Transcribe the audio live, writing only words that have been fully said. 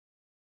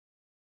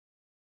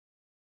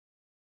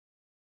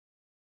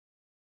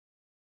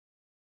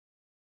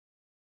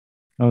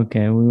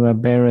Okay, we will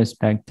pay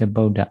respect to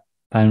Buddha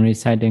by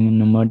reciting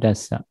Namo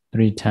Tassa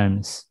 3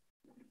 times.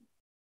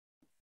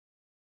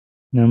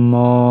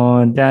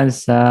 Namo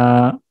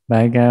Tassa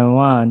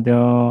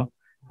Bhagavato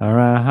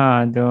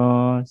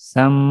Arahato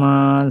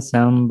Samma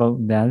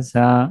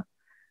Sambuddhassa.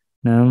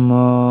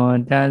 Namo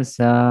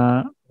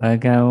Tassa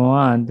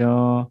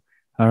Bhagavato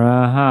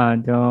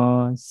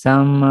Arahato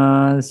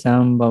Samma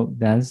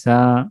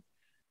Sambuddhassa.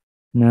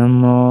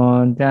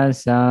 Namo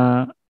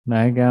Tassa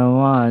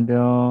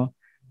Bhagavato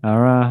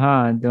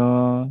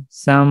Arahato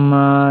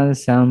Samma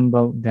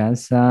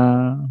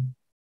Sambuddhassa.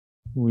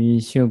 We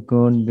should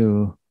go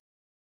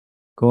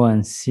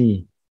and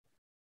see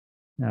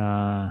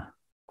Kaccāyana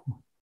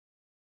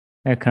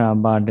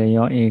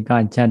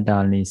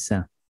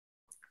Pāli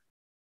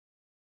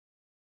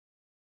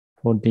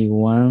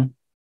 41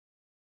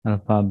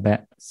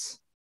 alphabets.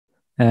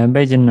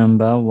 Page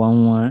number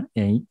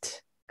 118.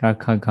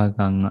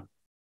 Kaccāyana.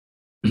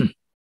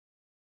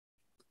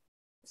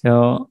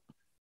 So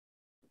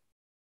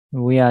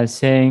we are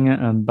saying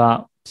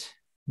about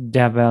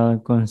double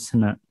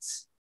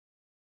consonants.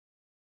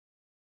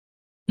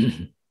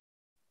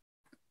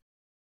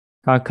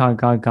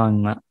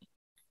 Kaccāyana,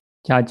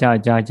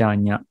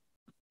 cha-cha-cha-cha-nya,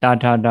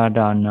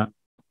 ta-ta-ta-ta-na,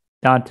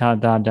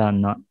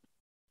 ta-ta-ta-ta-na,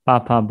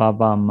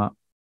 pa-pa-pa-pa-ma,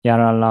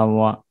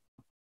 yaralawa,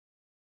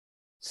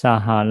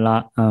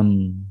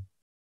 sahala-am.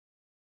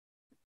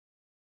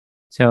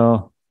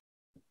 So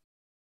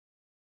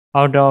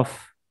out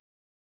of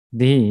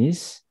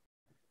these,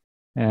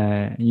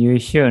 you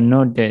should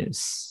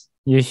notice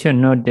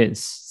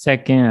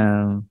second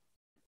and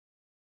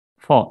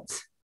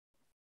fourth.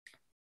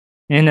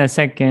 In the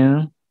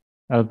second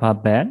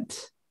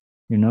alphabet,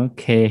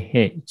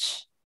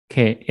 KH.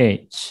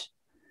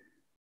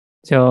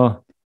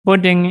 So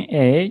putting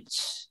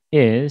H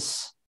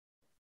is,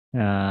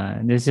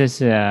 this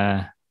is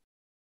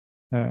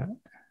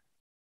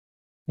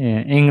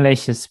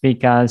English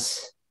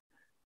speakers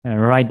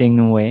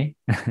writing way.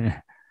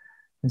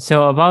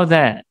 So about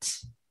that,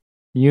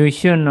 you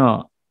should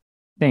not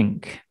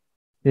think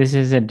this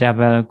is a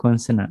double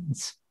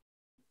consonant.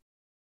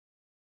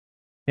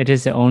 It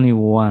is only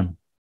one.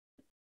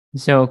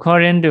 So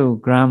according to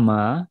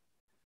grammar,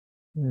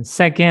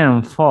 second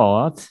and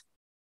fourth,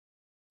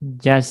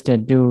 just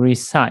do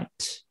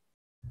recite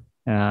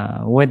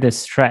with the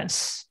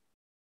stress.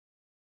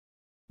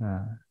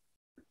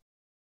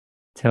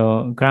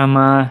 So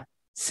grammar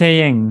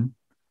saying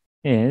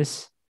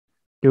is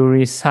to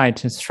recite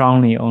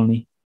strongly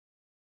only.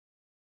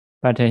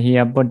 But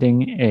here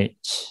putting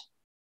H.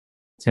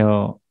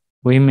 So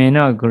we may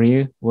not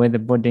agree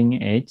with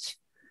putting H,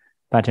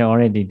 but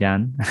already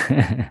done.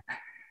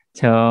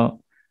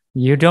 So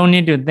you don't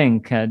need to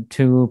think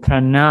to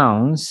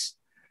pronounce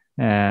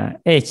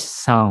H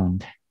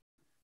sound.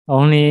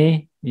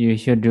 Only you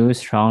should do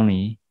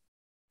strongly.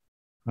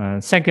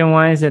 Second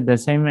one is the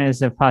same as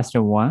the first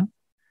one.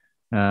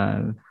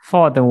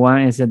 Fourth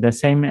one is the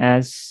same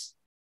as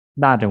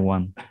that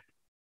one.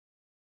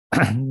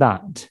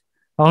 That.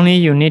 Only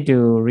you need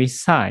to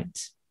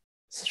recite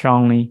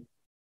strongly.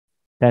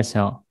 That's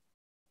all.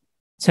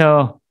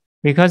 So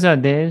because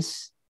of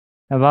this,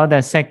 about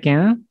the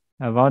second,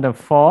 about the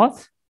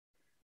fourth,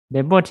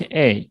 they put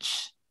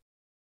H.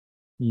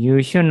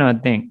 You should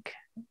not think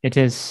it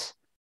is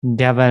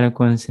double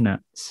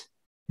consonants.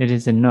 It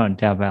is not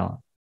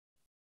double.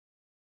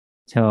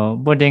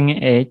 So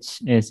putting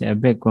H is a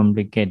bit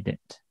complicated.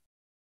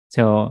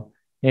 So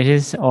it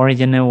is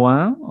original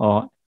one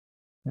or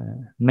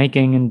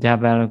making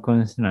double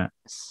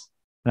consonants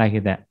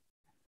like that.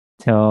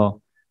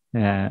 So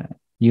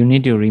you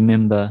need to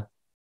remember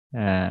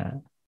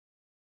the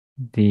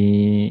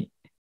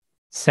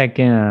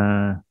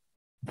second,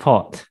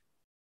 fourth.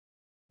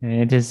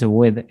 It is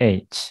with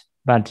H,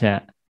 but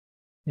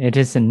it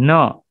is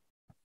not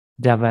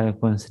double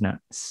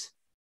consonants,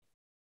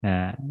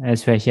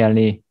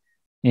 especially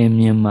in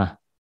Myanmar.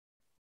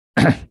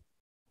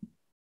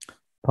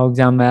 For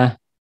example,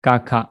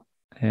 Kaka.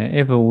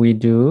 If we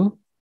do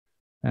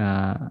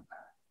right,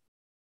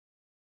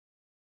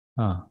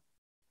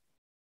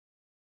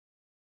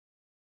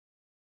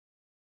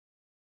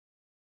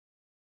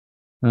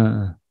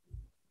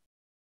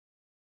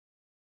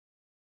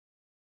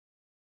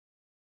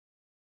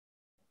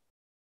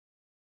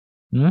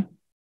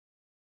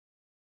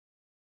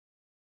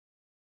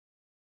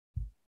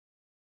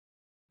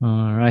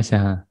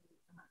 huh?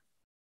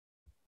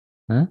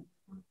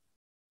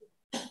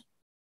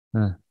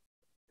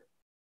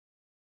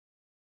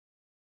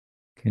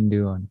 Can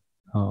do on.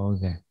 Oh,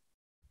 okay.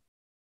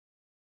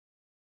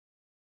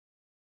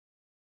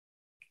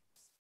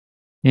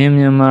 In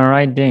Myanmar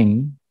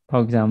writing,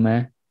 for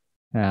example,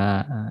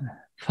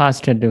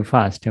 faster to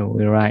faster,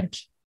 we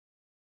write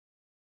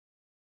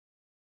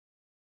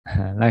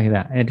like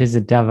that. It is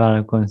a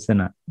double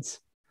consonants.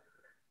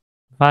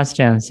 First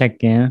and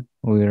second,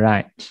 we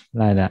write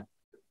like that.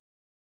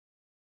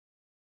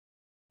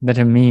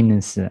 That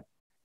means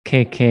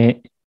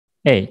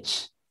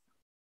KKH.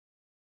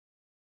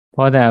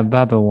 For the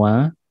above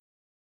one,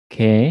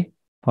 K.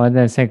 For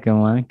the second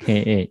one,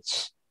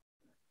 KH.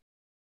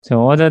 So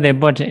although they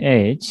put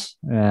H,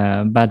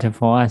 but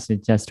for us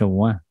it's just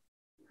one.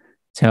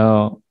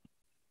 So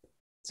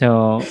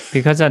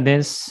because of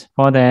this,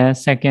 for the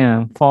second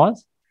and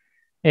fourth,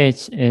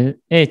 H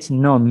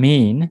no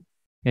mean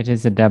it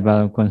is a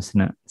double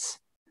consonants.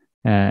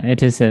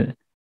 It is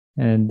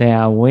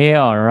their way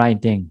of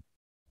writing,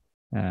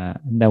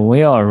 the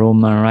way of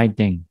Roman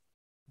writing,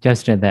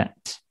 just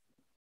that.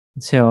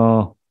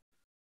 So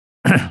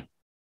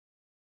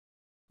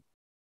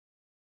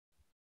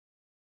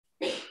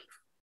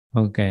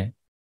okay.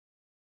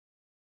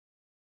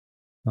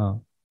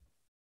 Oh.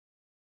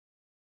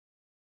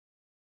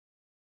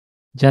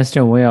 Just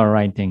a way of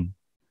writing.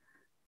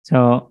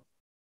 So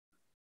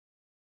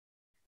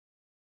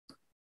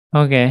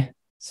okay.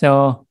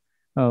 So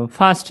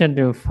fast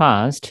to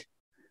fast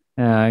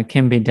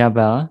can be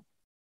double,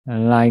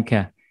 like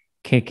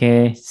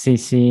KK,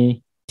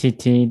 CC,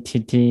 TT,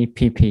 TT,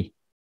 PP.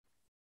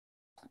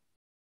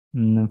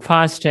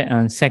 First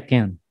and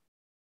second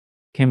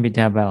can be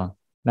double,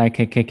 like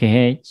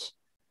KKH,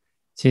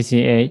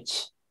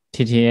 CCH,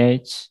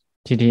 TTH,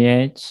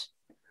 TTH,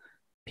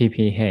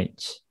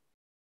 PPH.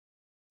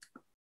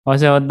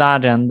 Also,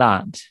 that and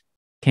that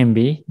can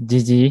be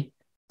GG,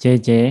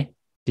 JJ,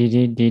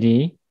 DD,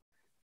 DD,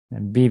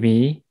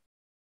 BB.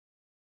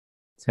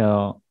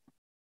 So,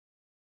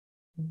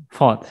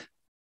 fourth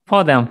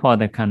and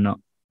fourth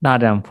cannot.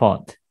 That and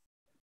fourth.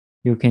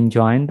 You can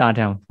join that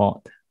and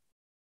fourth.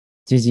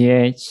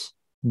 GGH,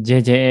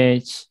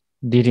 JJH,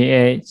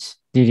 DDH,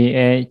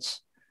 DDH,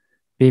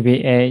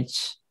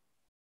 BBH.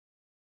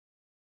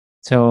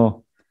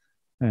 So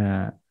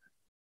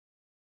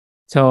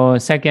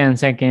second,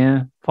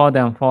 fourth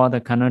and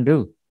fourth cannot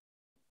do.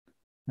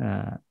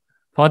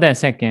 For the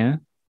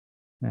second,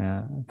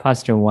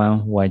 first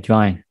one will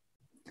join.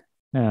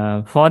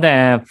 For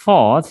the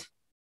fourth,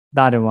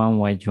 that one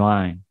will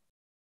join.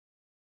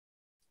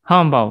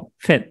 How about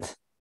fifth?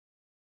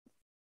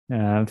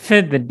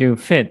 Fifth do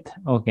fifth,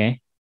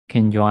 okay,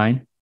 can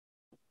join.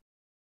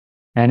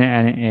 N,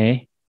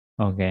 A,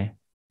 okay,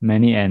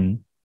 many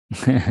N.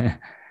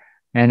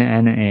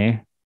 N,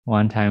 A,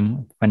 one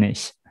time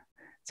finish.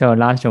 So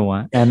last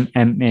one, M,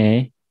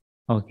 A,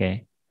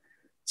 okay.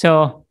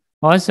 So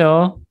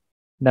also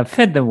the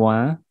fifth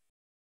one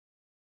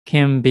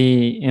can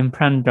be in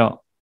front of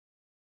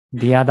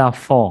the other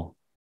four.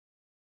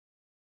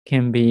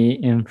 Can be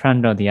in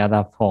front of the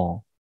other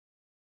four.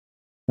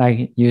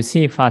 Like you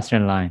see first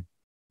line.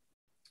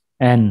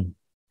 N,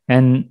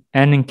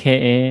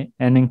 NKA,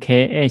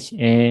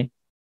 NKHA,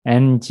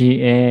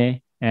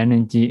 NGA,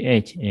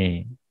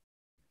 NGHA.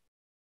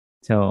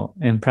 So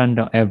in front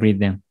of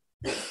everything.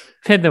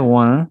 Fifth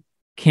one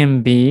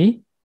can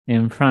be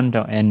in front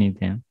of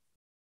anything.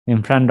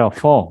 In front of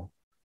four.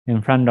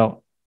 In front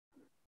of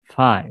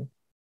five.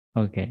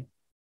 Okay.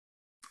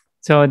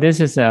 So this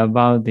is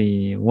about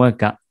the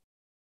Vagga.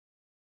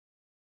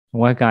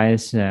 Vagga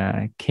is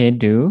K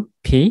to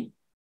P.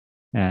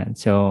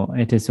 So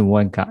it is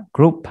Vagga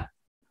group.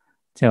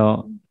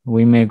 So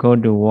we may go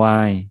to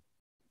Y,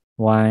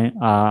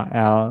 R,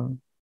 L,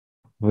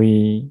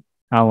 V,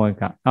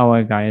 Vagga.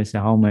 Vagga is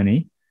how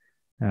many?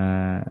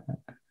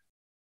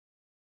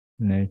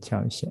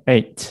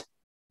 8.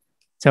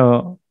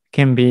 So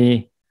can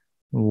be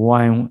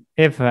one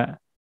if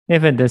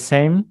the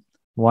same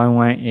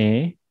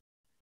 1A,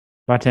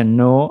 but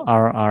no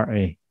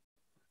RRA.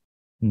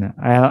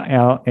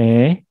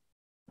 LLA,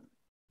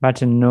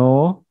 but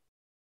no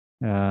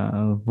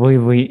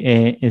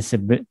VVA is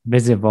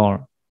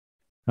visible.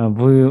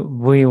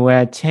 We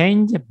will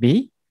change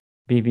B,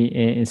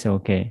 BBA is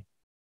okay.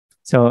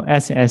 So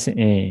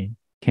SSA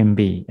can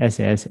be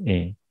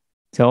SSA.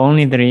 So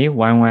only 3,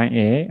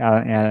 1A,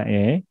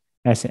 LLA,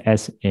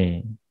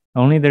 SSA.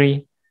 Only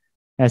 3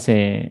 as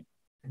a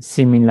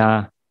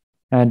similar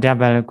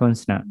double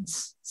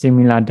consonants.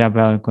 Similar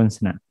double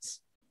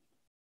consonants.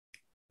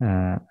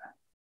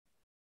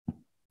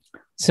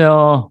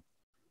 So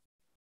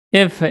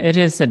if it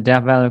is a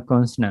double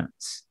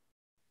consonants,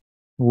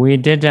 we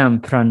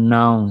didn't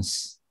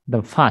pronounce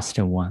the first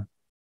one,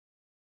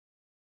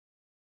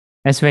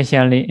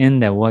 especially in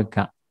the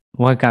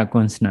Vagga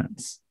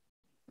consonants.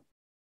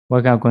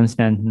 Vagga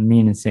consonant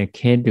means a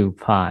K to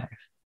 5.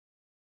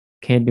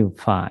 K to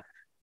 5.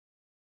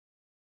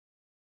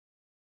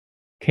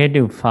 K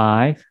to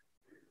 5.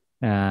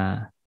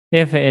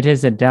 If it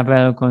is a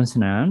double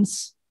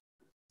consonants,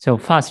 so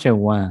first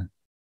one,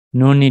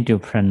 no need to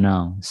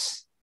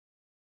pronounce.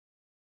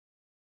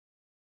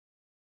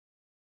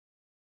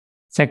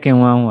 Second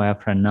one will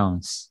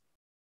pronounce.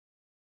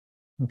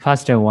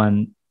 First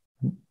one,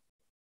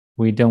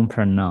 we don't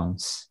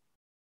pronounce.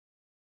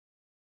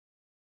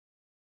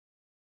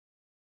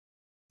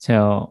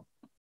 So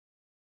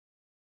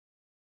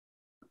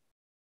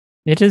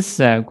it is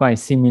quite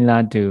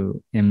similar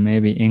to in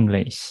maybe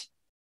English.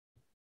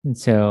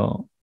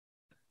 So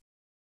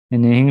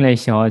in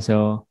English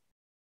also,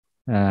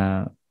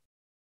 for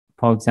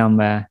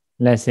example,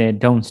 let's say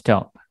don't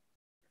stop.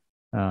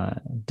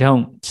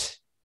 Don't.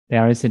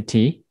 There is a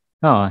T.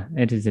 Oh,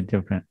 it is a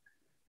different.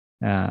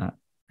 Don't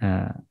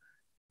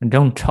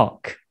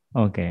talk.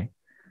 Okay.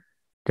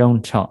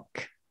 Don't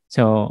talk.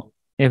 So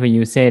if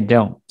you say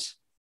don't,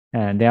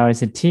 there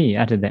is a T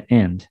at the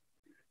end.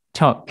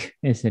 Talk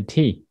is a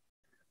T.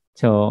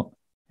 So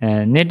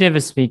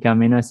native speaker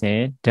may not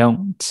say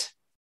don't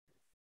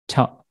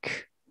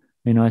talk.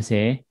 May not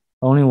say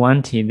only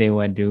one T they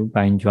will do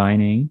by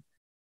joining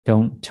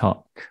don't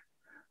talk.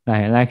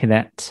 Like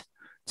that.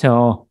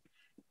 So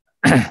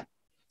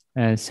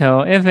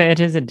so if it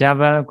is a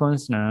double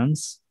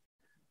consonants,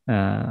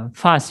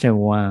 first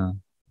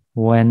one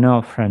will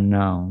not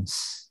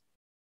pronounce.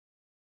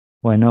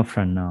 Will not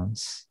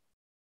pronounce.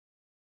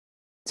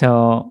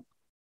 So,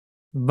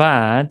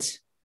 but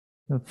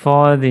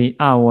for the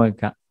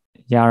Vagge,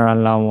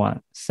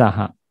 Yaralawa,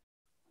 Saha,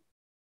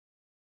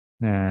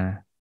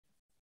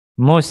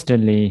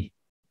 mostly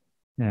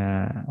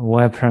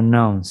will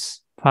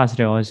pronounce. First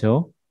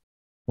also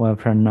will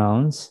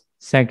pronounce.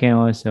 Second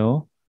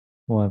also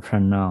will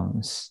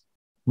pronounce.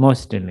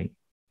 Mostly.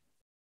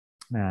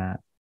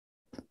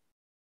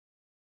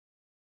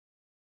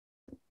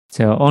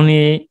 So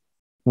only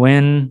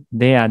when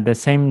they are the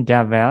same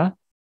double,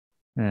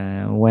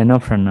 will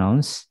not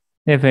pronounce.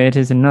 If it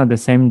is not the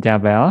same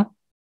double,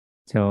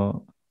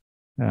 so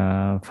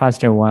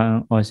first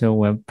one also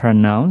will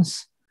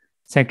pronounce.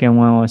 Second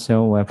one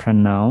also will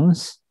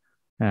pronounce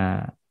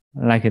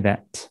like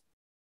that.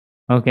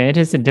 Okay, it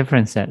is a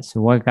different sets.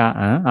 Vagge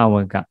and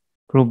Vagge,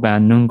 group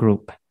and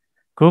non-group.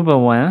 Group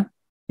one,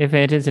 if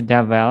it is a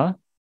double,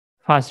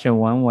 first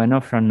one will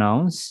not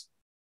pronounce.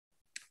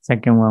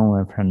 Second one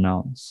will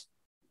pronounce.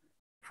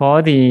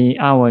 For the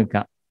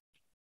Vagge,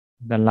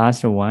 the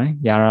last one,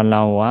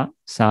 Yaralawa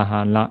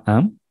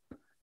Saha.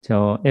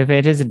 So if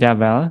it is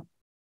double,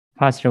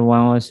 first one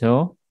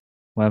also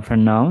will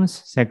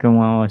pronounce, second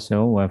one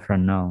also will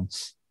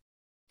pronounce.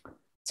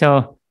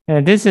 So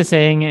this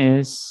saying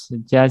is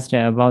just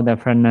about the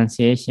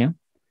pronunciation,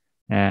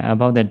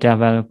 about the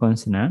double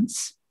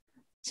consonants.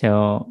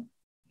 So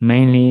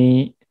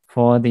mainly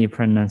for the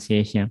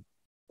pronunciation,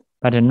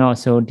 but not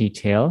so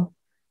detailed.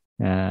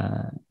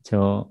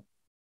 So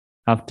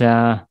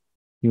after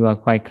you are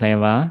quite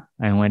clever,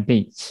 I will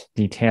teach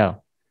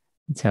detail.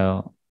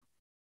 So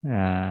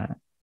now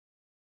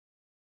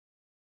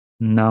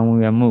we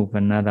will move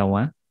another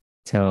one.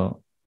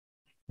 So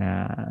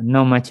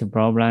not much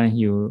problem.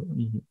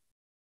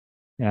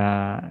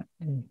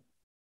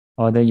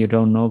 Although you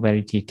don't know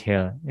very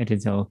detailed, it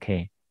is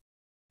okay.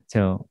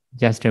 So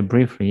just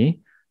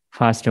briefly,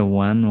 first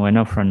one will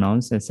not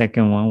pronounce, the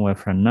second one will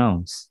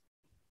pronounce.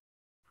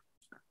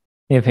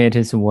 If it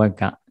is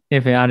Vagge,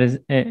 if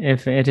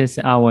it is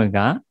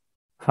Vagge,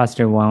 first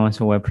one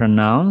also will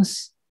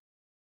pronounce,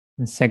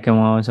 the second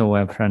one also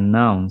will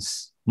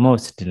pronounce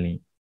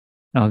mostly.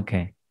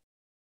 Okay.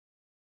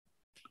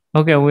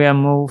 Okay, we will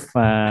move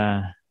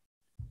Vagge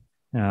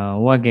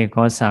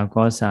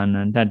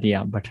ghosāghosānaṁ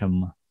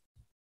tatiya-paōṭhamā.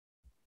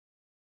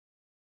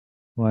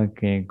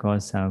 Vagge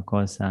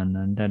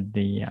ghosāghosānaṁ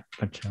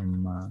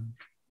tatiya-paōṭhamā.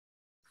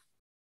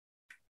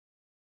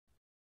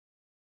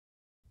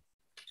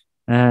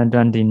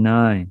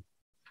 29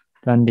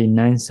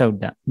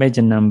 Sutta, page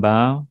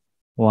number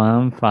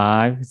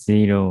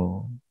 150.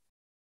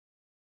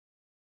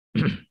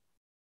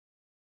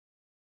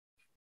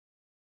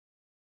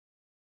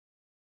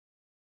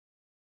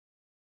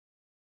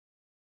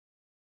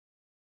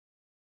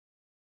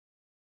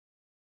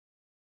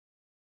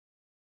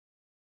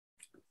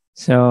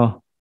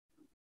 So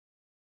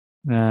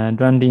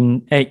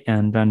 28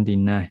 and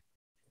 29.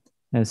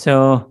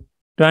 So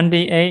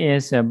 28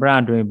 is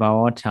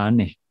Paradvebhāvo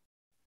ṭhāne.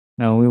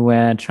 Now we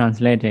will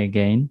translate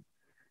again.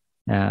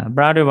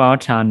 Paradvebhāvo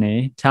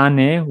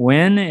ṭhāne,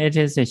 when it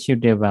is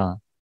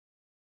suitable.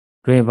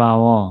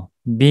 Dvebhāvo,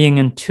 being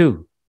in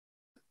two,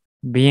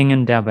 being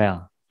in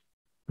double.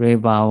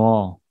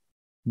 Dvebhāvo,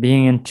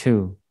 being in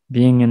two,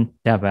 being in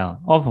double.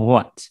 Of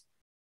what?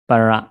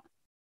 Para,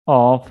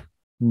 of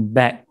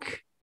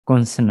back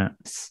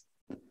consonants.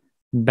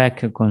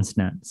 Back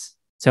consonants.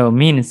 So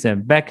means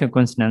back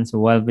consonants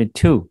will be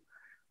two,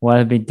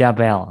 will be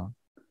double.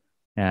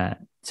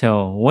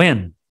 So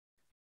when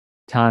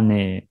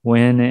ṭhāne,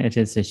 when it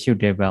is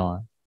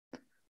suitable,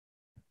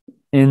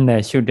 in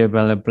the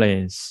suitable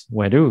place,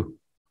 we do.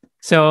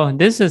 So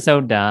this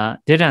sutta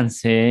didn't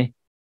say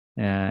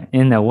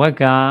in the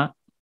Vagge,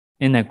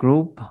 in the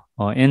group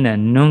or in the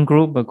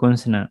non-group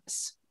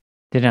consonants.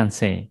 Didn't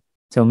say.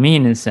 So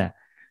means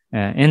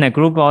in the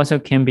group also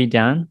can be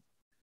done.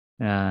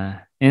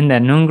 In the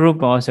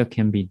non-group also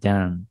can be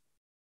done.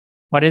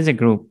 What is a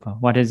group?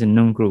 What is a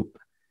non-group?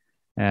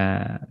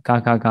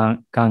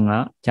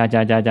 Kaccāyana,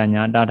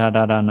 cha-cha-cha-cha-nya,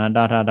 da-da-da-da-na,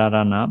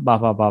 da-da-da-da-na,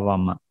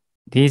 ba-ba-ba-ba-ma.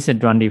 These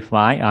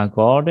 25 are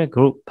called a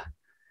group.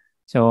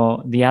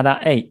 So the other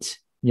 8,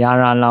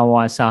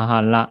 Yaralawa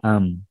Saha,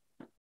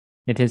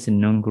 it is a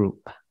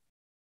non-group.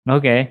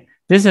 Okay,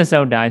 this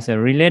sutta is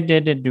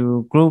related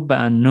to group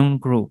and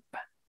non-group.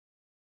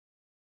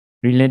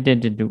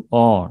 Related to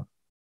all.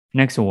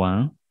 Next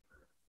one,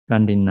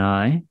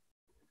 29.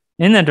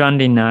 In the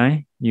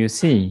 29, you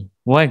see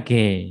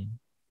Vagge.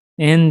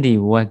 In the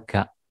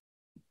Vagge.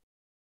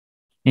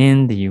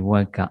 In the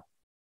Vagge.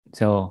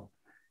 So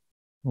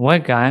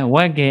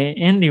Vagge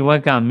in the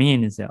Vagga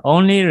means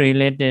only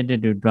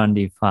related to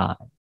 25.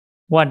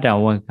 What are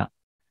Vagga?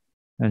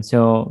 And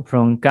so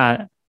from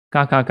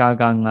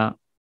Kaccāyana,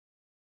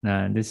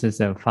 this is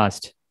the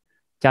first.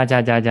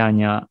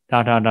 Nya,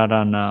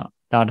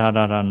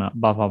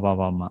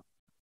 Bhavavāma.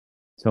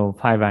 So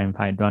 5 and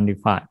 5,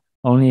 25.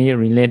 Only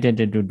related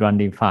to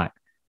 25.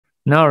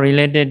 Not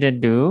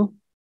related to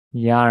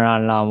Yara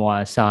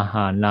Lawa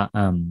Saha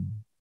La'am.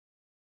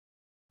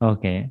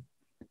 Okay.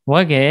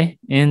 Vagge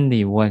in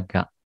the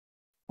Vagga.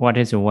 What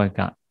is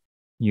Vagga?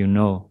 You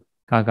know.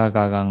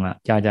 Kaccāyana,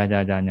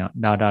 nya,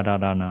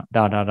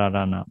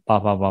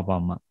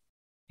 Bhavavāma.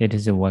 It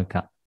is a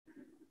Vagga.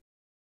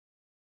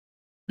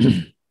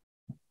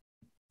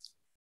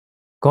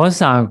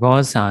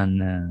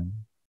 ghosāghosānaṁ.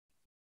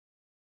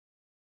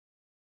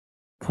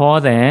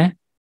 For the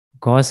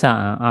ghosā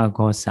and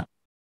aghosa.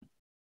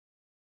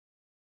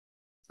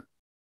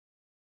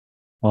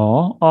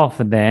 Or of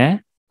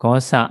the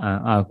ghosā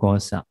and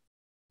aghosa.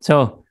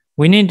 So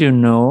we need to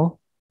know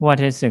what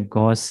is a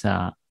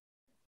ghosā,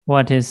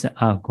 what is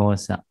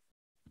aghosa.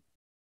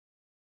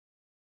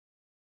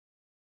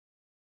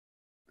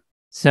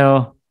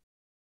 So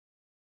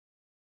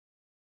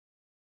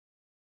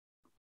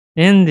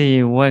in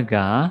the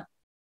Vagga,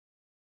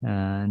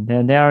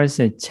 there is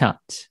a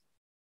chart,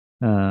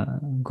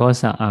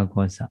 ghosā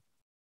aghosa.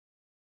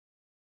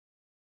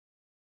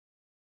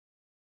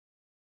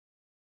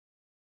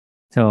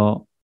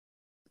 So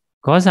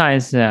ghosā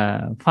is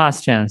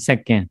first and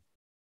second.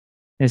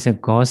 It's a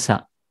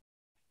ghosā.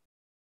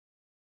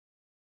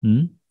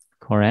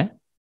 Correct?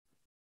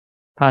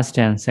 First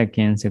and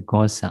second is a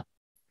ghosā.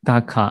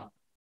 Kakha.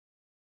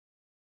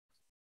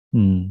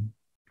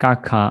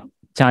 Kakha,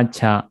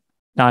 chacha,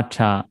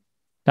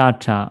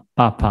 tata,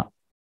 papa.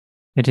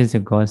 It is a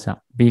ghosā.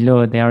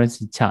 Below there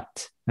is a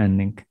chart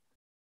and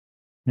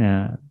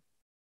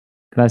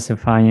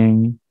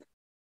classifying.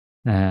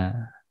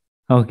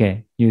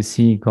 Okay, you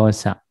see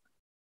ghosā.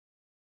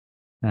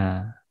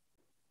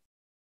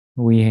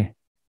 We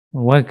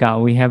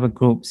have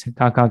groups.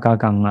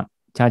 Kaccāyana,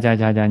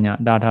 nya,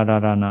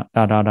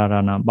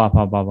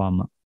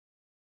 Bhavavāma.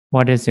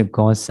 What is a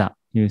ghosā?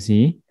 You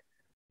see,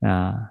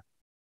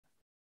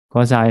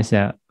 ghosā is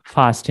a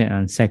first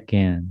and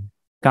second.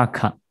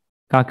 Kakha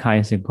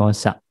is a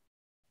ghosā.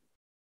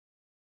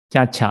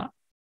 Chacha,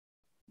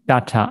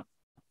 tata,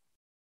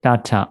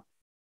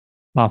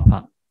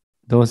 papa.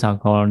 Those are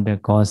called the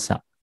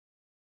ghosā.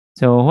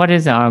 So what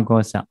is the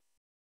aghosa?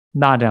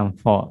 Third and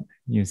fourth.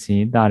 You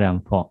see, third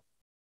and fourth.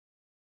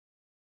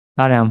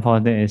 Third and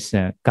fourth is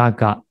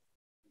gaga,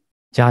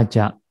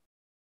 jaja,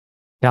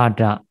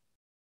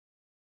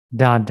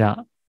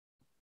 dada,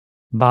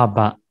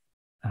 baba.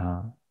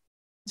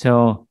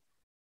 So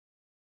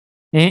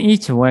in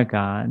each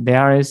Vagga,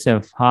 there is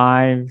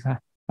 5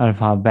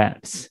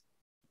 alphabets.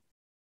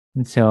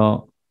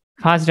 So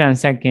first and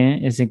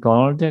second is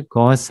called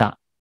ghosā.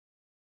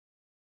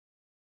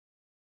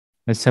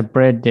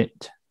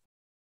 Separated.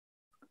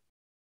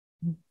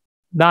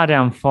 Third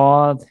and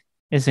fourth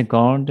is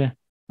called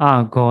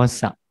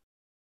aghosa.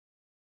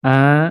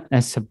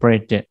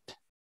 Separated.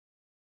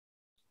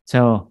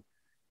 So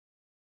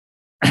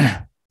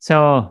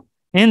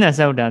in the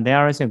Sutta,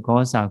 there is a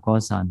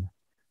ghosāghosānaṁ.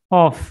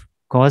 Of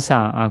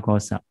ghosā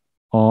aghosa.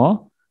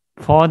 Or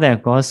for the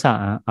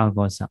ghosā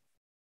aghosa.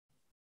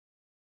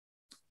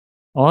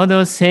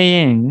 Although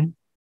saying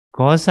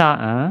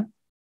ghosā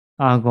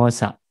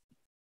aghosa.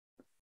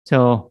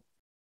 So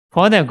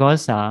for the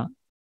ghosā,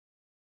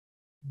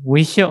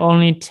 we should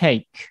only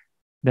take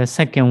the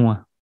second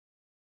one.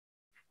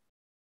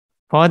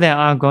 For the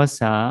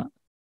aghosa,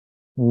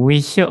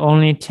 we should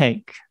only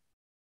take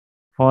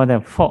for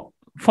the fourth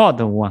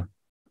one.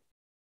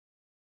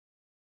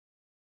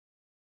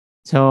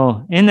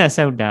 So in the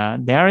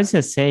Sutta, there is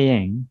a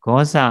saying,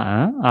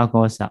 ghosā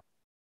aghosa.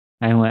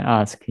 I will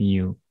ask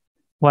you,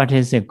 what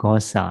is a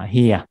ghosā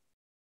here?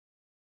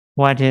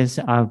 What is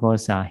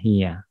aghosa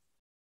here?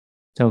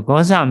 So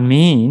ghosā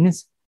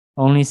means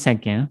only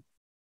second.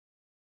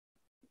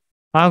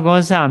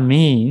 Aghosa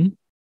means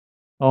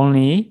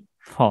only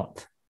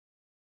fourth.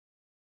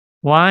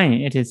 Why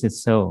it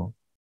is so?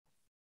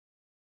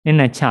 In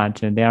the chart,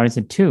 there is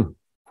 2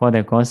 for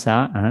the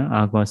ghosā and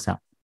aghosa.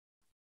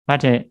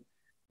 But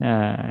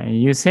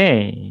you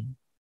say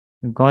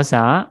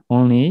ghosā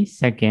only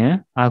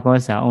second,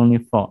 aghosa only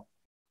fourth.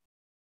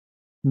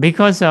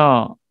 Because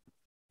of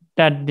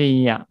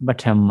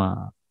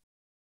tatiya-paōṭhamā.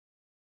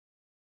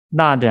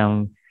 Third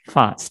and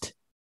fast.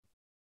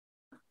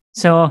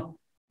 So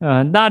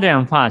third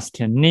and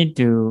fast need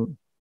to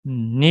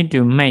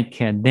make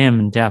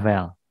them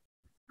double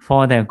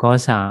for the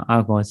ghosā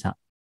aghosa.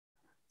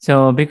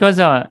 So because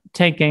of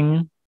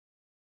taking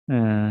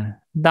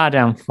third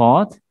and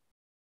fourth,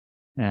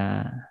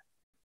 to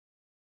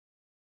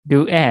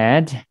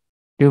add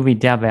to be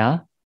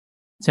double.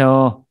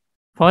 So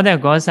for the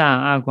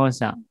ghosā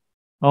aghosa,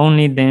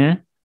 only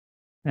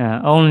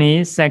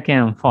second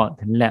and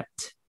fourth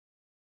left.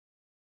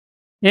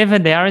 If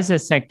there is a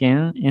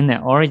second in the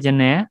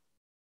original,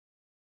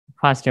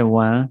 first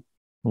one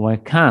will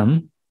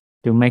come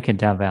to make a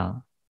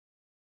double.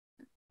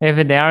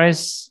 If there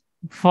is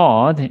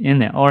fourth in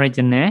the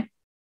original,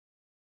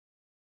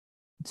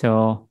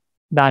 so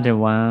that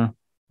one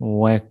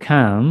will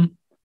come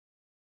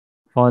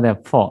for the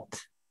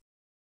fourth.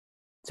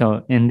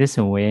 So in this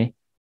way,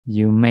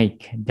 you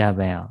make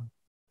double.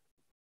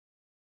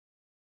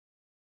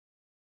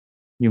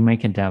 You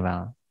make a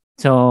double.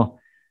 So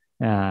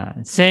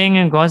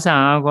saying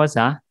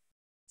ghosāghosānaṁ,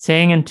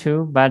 saying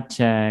two, but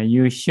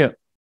you should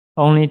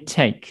only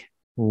take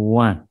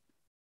one.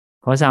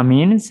 Ghosa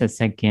means a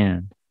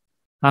second.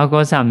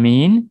 Aghosa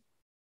means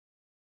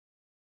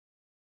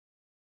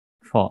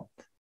fourth.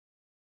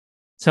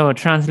 So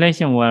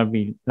translation will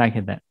be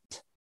like that.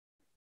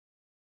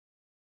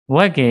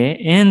 Vagge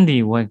in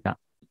the Vagga,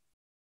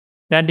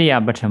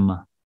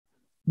 tatiya-paōṭhamā,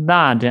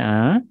 that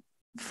and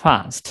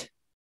fast.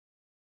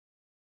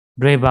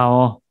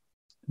 Dvebhāvo,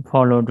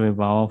 follow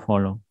Dvebhāvo,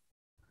 follow.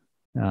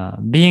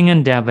 Being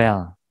in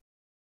double.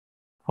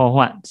 For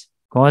what?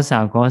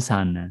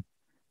 Ghosāghosānaṁ.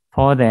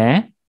 For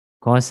the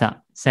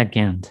ghosa,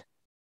 second.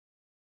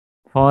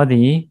 For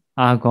the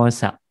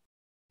aghosa,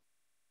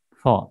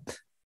 fourth.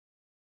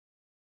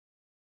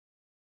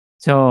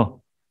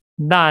 So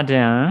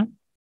that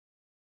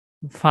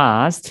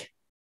fast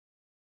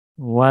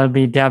will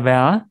be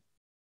double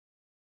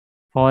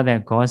for the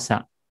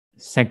ghosa,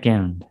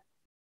 second.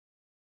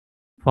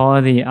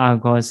 For the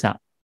aghosa,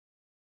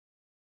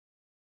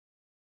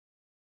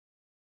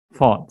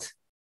 fourth.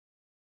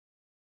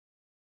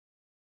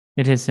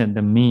 It is the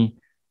mean.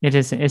 It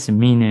is its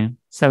meaning.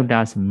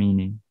 Suta's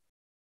meaning.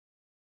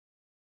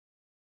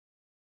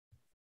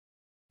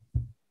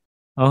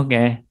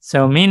 Okay.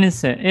 So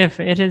means if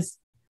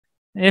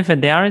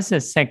there is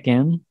a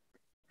second,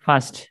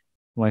 first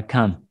will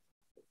come.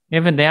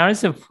 If there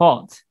is a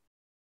fourth,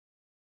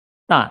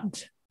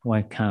 that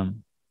will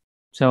come.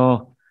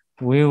 So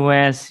we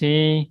will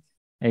see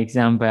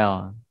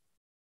example.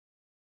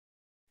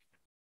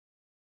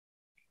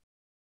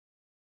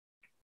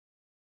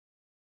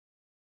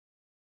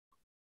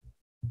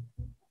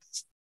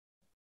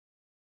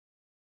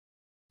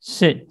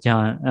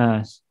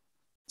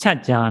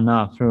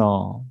 Kaccāyana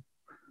flow.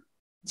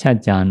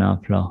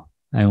 Kaccāyana flow.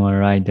 I will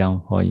write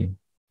down for you.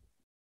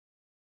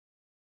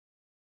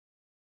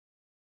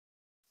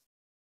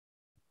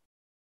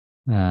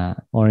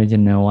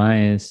 Original one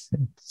is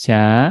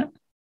cha.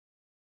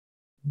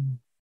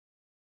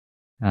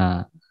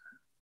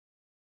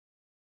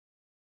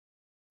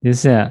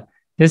 This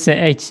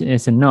H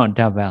is not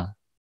double.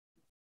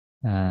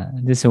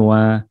 This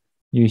one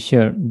you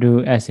should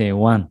do as a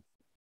one.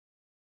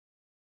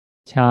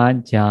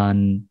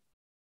 Kaccāyana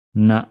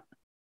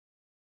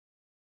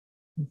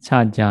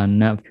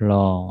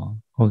flow.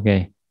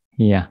 Okay,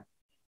 here.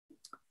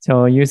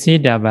 So you see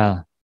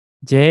double.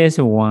 J is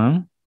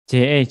 1,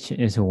 JH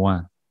is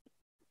 1.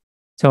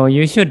 So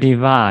you should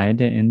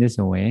divide in this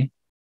way.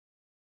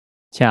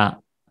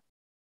 Kaccāyana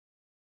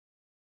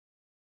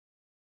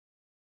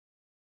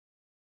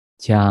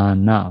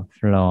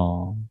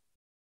flow.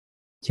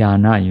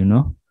 Jhana, you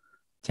know.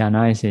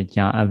 Jhana is a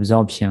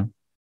absorption.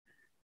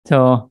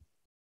 So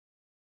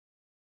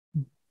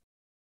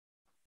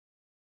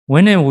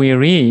when we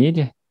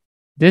read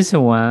this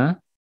one,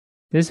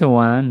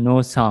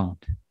 no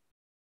sound.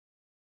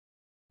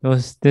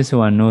 This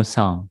one, no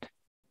sound.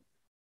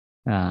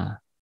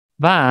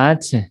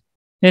 But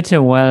this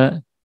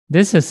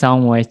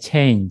sound will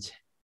change.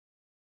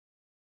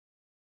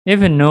 If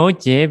no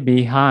J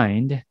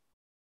behind,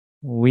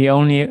 we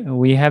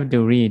have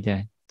to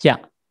read ja.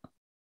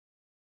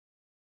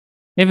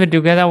 If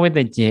together with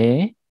the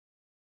J,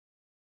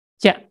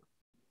 ja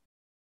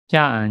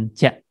and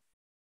ja.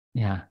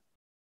 Yeah.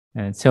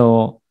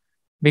 So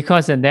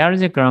because there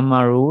is a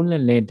grammar rule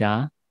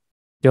later,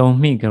 don't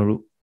make a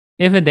rule.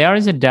 If there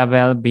is a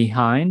double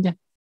behind,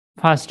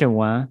 first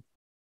one,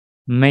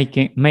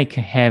 make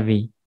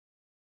heavy.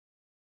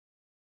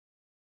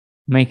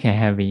 Make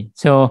heavy.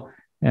 So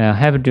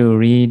have to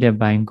read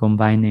by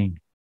combining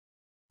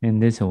in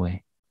this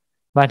way.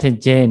 But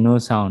J, no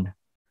sound.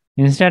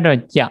 Instead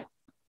of ja,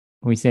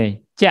 we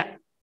say ja,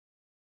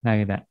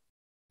 like that.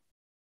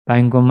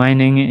 By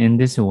combining in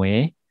this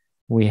way,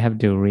 we have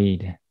to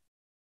read.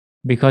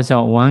 Because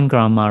of one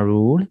grammar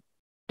rule,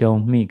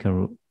 don't make a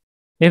rule.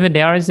 If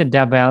there is a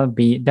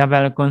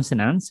double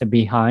consonants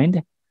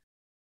behind,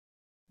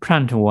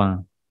 front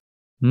one,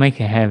 make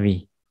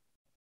heavy.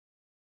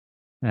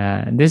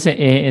 This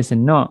A is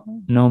not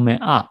normal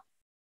A.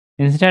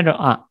 Instead of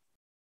A,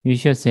 you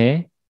should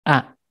say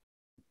A.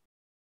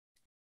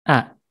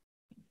 A.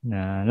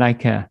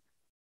 Like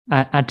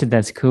at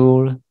the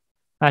school,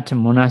 at the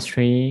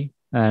monastery,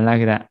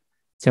 like that.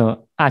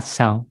 So A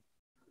sound.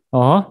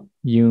 Or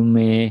you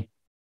may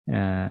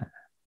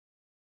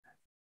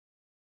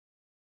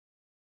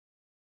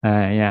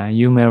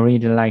you may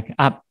read like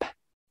up,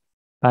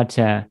 but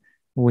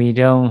we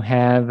don't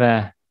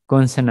have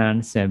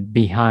consonants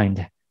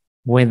behind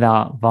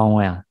without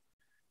vowel.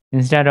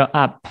 Instead of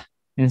up,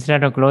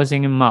 instead of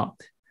closing mouth,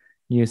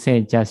 you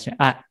say just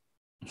up.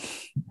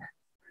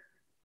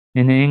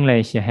 In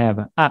English, you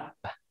have up,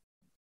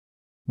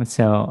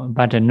 So,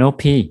 but no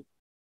P.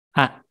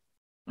 Ah.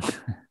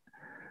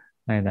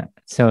 Like that.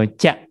 So,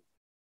 ja.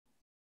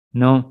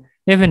 No,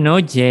 if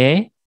no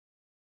J,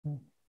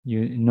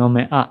 you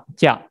normally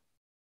ja.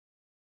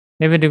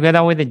 If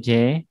together with the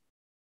J,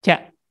 ja,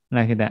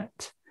 like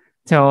that.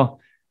 So,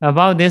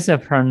 about this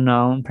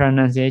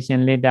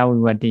pronunciation later we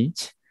will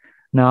teach.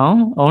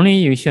 Now, only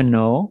you should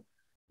know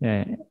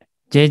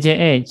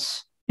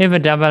JJH, if a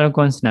double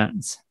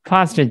consonants,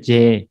 first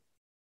J,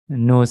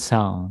 no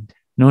sound,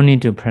 no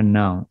need to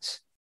pronounce.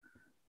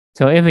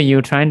 So if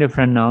you're trying to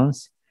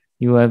pronounce,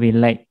 you will be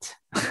late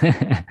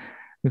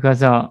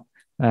because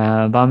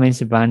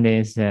Burmese band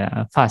is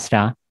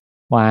faster.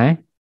 Why?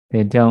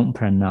 They don't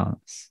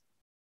pronounce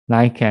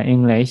like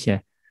English.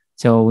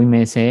 So we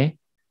may say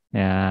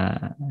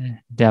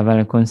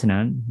double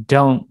consonant,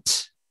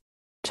 don't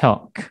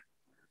talk.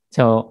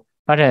 So,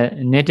 but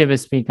a native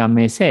speaker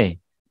may say,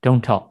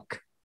 don't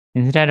talk.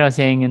 Instead of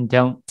saying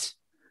don't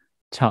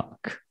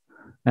talk.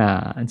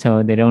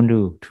 So they don't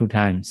do 2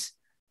 times,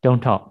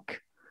 don't talk.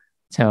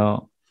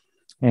 So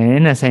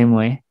in the same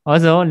way,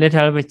 also a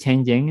little bit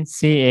changing,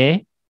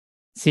 CA,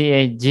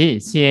 CAG,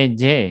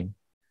 CAJ,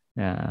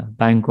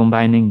 by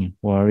combining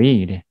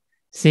word.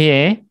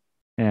 CA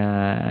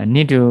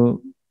need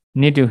to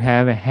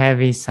have a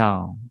heavy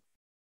sound.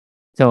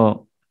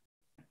 So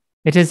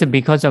it is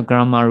because of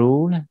grammar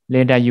rule.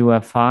 Later you will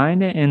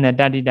find in the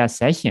tatiya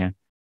session,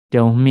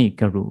 don't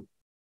make a rule.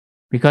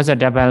 Because of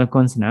double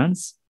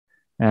consonants,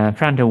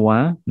 front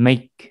one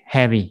make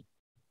heavy.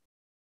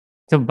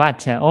 So,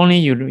 but only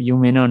you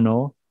may not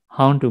know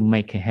how to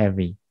make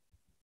heavy.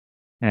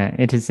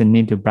 It is a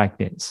need to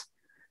practice.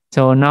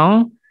 So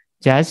now,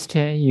 just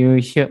you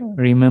should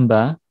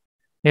remember,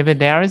 if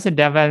there is a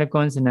double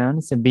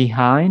consonants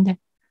behind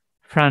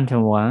front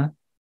one,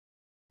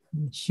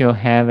 should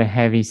have a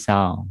heavy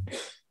sound.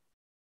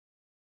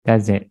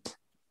 That's it.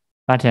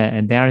 But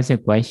there is a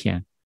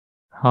question,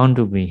 how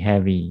to be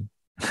heavy?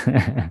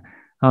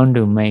 How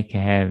to make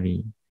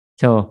heavy?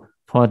 So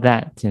for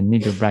that, you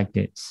need to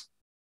practice.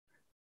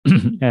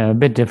 A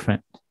bit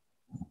different.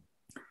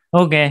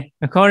 Okay,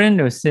 according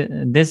to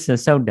this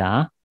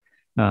sutta,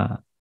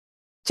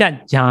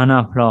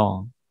 jhana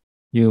flow,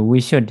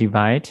 we should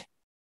divide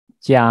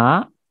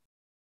jhana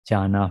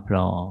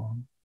flow,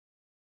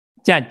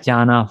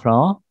 jhana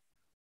flow,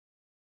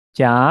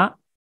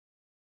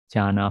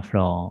 jhana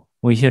flow.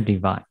 We should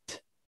divide.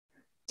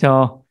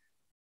 So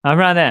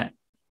after that,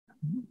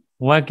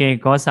 Vagge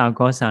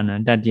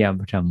ghosāghosānaṁ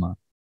tatiya-paōṭhamā.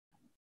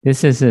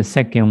 This is the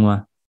second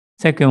one.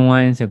 Second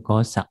one is a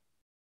ghosa.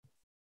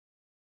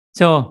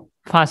 So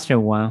first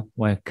one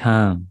will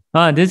come.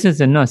 This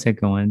is not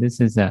second one. This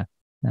is a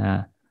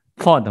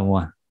fourth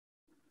one.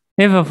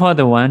 If a fourth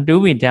one do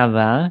we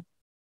double,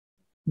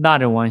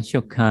 that one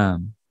should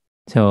come.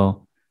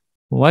 So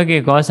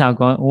Vagge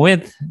ghosāghosānaṁ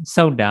with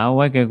sutta,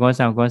 Vagge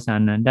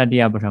ghosāghosānaṁ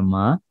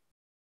tatiya-paōṭhamā.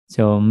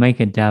 So make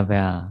a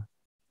double.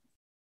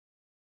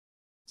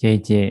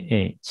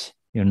 JJH,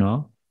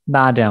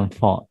 third and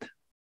fourth.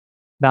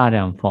 Third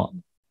and fourth.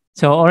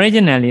 So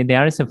originally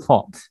there is a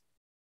fourth.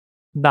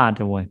 That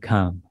will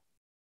come.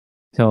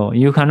 So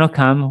you cannot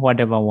come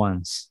whatever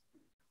once.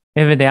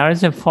 If there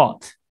is a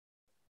fourth,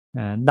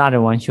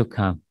 that one should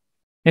come.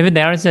 If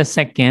there is a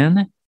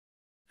second,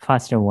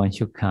 first one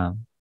should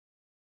come.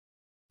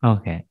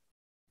 Okay.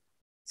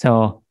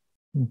 So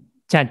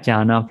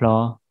jhana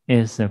flow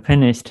is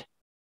finished.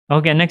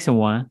 Okay, next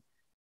one.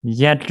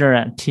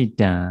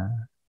 Yadratita.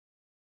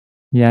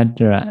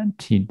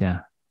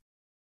 Yadratita.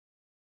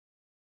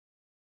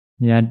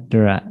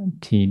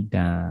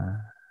 Yadratita.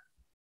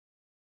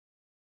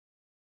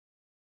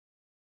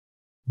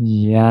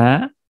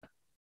 Yadra.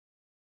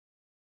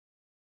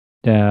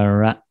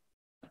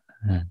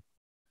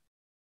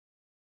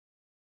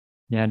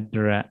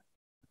 Yadratita.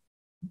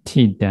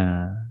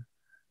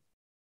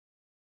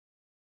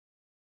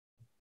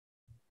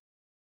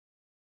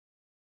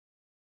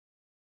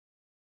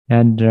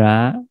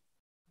 Yadratidam.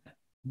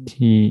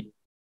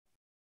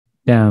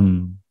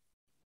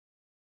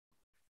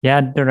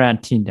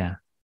 Yadratida.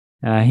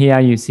 Here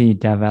you see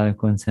double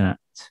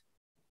consonants.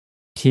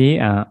 T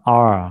and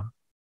R.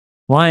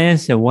 One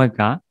is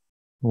Vagga,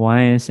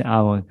 one is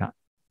Avagga.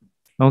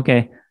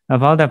 Okay,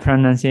 about the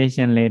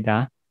pronunciation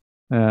later,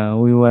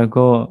 we will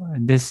go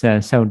this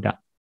sutta.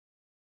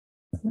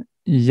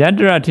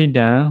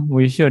 Yadratida,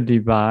 we should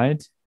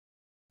divide.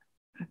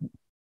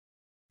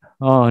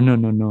 Oh, no,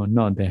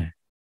 not there.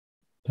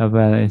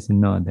 Double is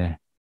not there.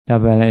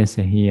 Double is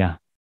here.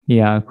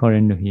 Here,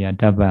 according to here,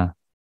 double.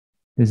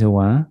 This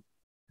one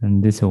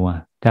and this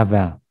one,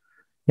 double.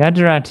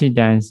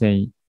 Yadratida is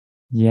a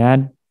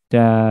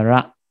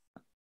Yadra.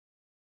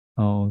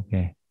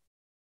 Okay.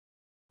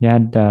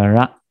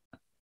 Yadra.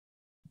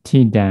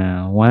 T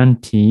down, 1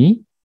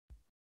 T.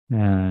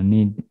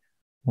 Need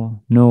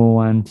no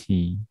 1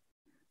 T.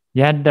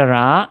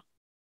 Yadra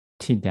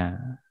T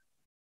down.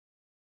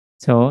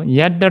 So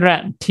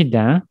Yadra T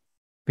down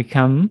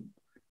become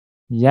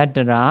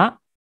Yadra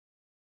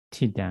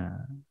T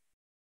down.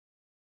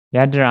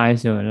 Yadra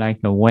is like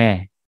a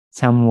where,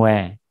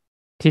 somewhere.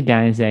 T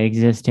down is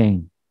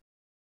existing.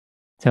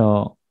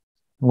 So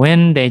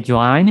when they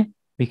join,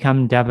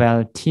 become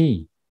double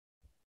T.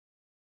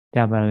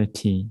 Double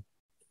T.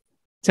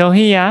 So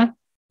here,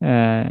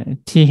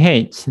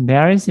 TH,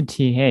 there is a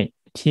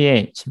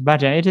TH,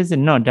 but it is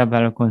not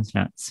double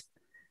consonants.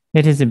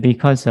 It is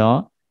because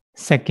of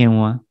second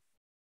one.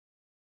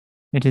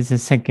 It is the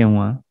second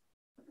one.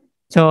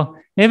 So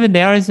if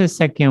there is a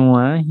second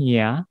one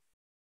here,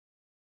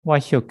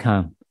 what should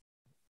come?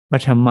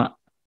 Pāṭhamā,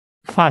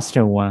 first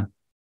one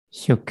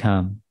should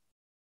come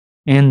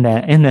in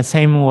the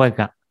same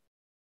Vagga.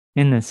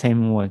 In the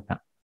same Vagga.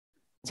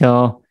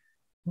 So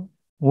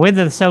with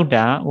the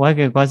Sutta,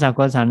 Vagge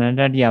ghosāghosānaṁ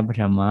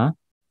tatiya-paōṭhamā,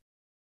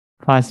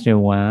 first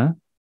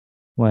one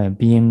will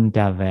be in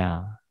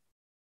double.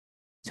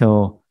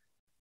 So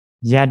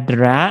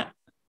yadra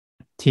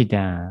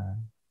tidam.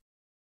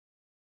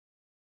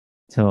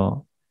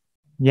 So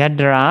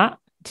yadra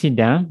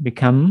tidam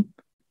become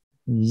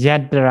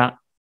yadra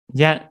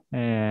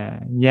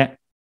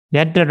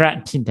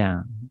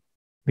tidam,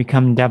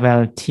 become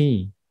double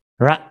T.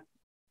 Ra.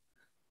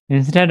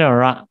 Instead of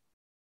ra,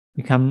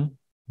 become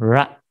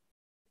ra.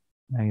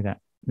 Like that.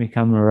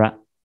 Become ra.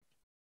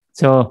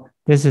 So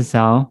this is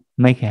how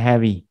make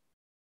heavy.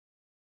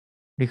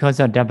 Because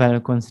of double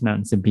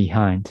consonants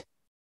behind.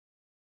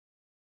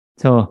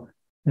 So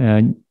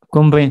when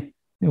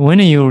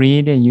you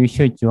read, you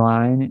should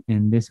join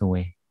in this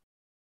way.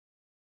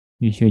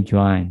 You should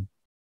join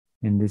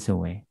in this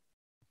way.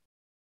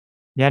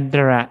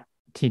 Yadra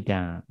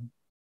tidam.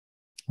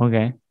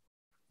 Okay.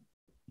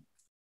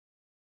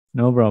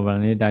 No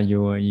problem. Later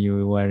you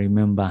will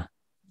remember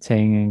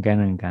saying again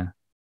and again.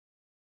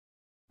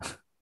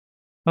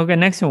 Okay,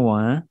 next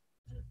one.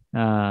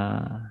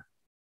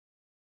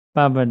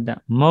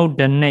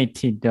 Modernate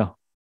tido.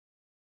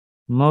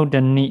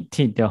 Modernate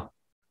tido.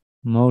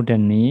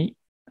 Modernate.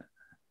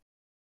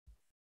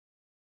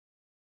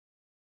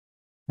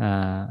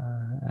 I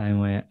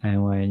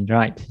will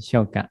write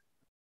shortcut.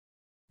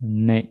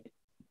 Nate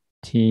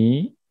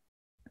T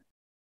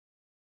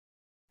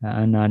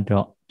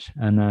anadot.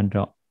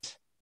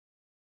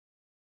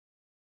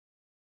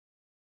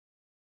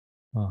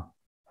 Oh,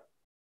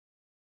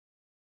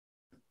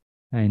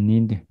 I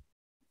need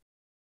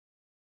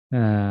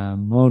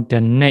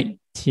modernate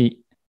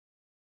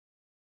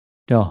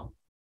do.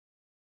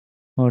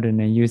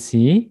 Modernate. You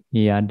see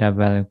here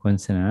double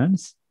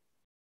consonants.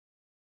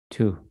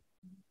 2.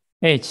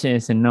 H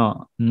is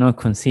not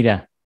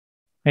considered.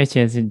 H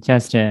is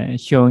just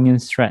showing in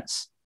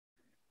stress.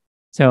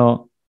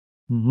 So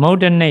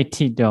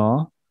modernate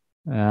do,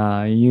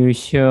 you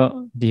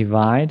should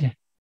divide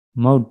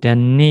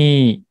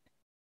modernate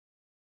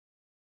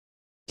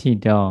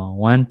do,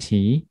 1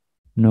 T,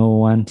 no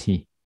 1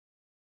 T.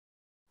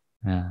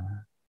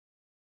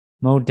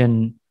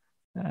 Modern,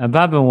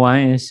 above one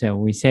is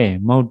we say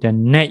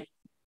modernate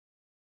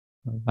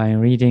by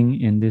reading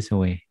in this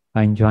way,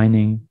 by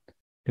joining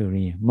to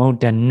read.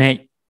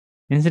 Modernate.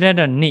 Instead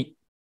of neat,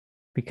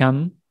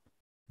 become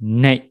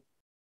nate.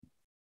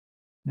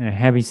 A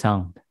heavy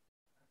sound.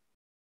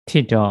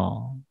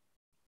 Tido.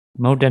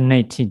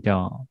 Modernate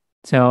tido.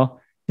 So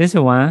this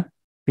one,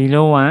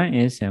 below one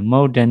is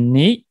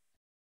modernate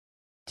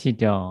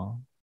tido.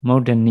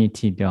 Modernate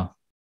tido.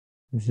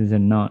 This is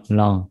not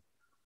long.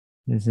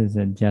 This is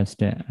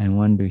just, I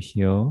want to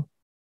show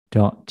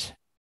dot.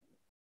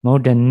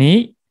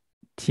 Modernate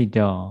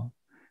tido.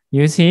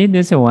 You see,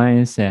 this one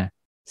is a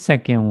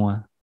second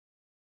one.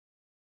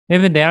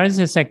 If there is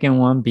a second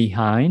one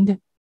behind,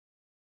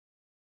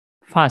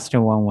 first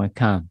one will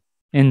come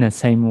in the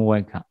same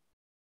Vagga.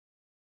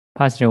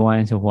 First one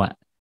is what?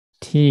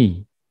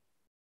 T.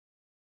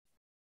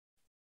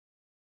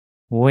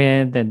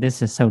 With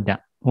this Sutta,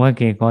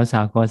 Vagge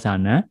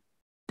ghosāghosānaṁ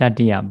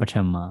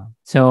tatiya-paōṭhamā.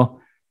 So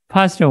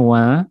first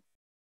one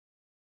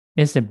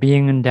is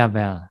being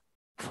double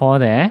for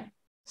the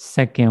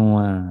second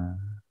one.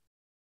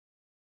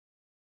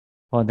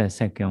 For the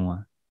second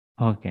one.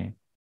 Okay.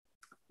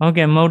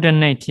 Okay,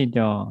 modernate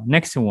do.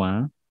 Next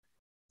one.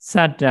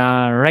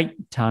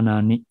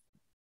 Saddharithānani.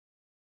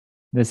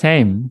 The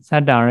same.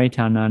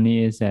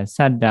 Saddharithānani is a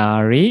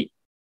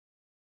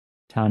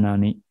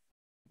Saddharithānani.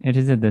 It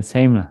is the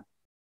same.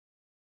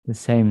 The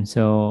same.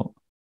 So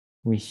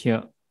we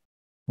should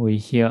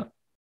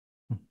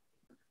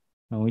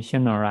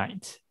not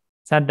write.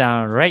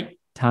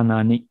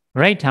 Saddharithānani.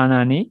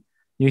 Raithānani,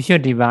 you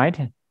should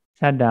divide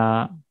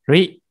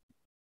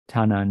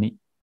Saddharithānani.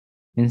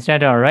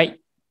 Instead of right,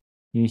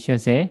 you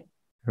should say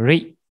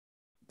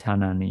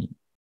ṭhāne.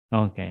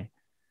 Okay.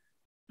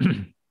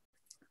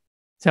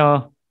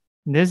 So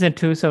this 2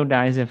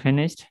 sutta is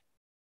finished.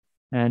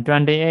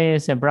 28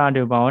 is a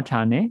Paradvebhāvo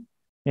ṭhāne.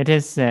 It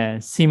is a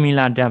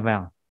similar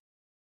double.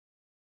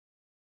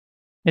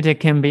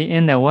 It can be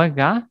in the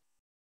Vagga,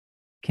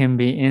 can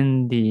be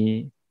in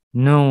the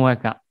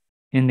non-Vagga,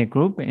 in the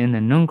group, in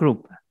the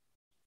non-group.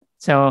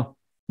 So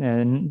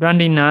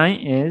 29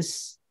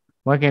 is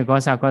Vagge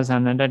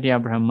ghosāghosānaṁ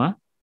tatiya-paōṭhamā.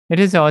 It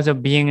is also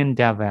being in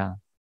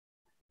double,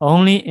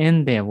 only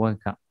in the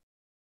Vagga,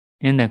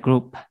 in the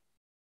group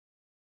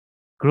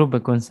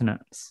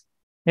consonants.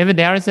 If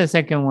there is a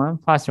second one,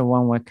 first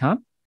one will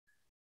come.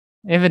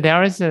 If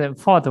there is a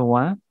fourth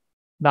one,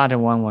 that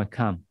one will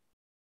come.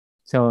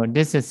 So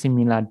this is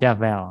similar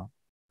develop.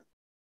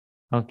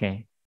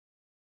 Okay.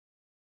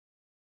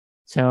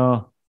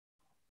 So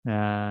we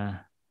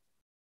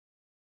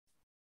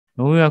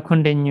will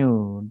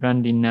continue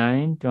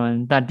 29,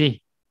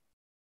 30.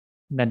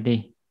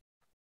 30.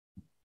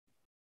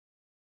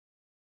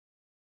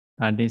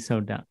 30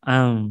 Sutta.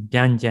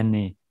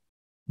 byañjane,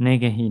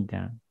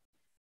 niggahitaṁ.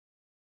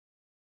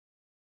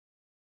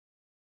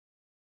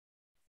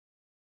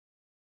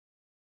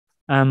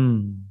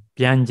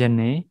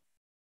 byañjane,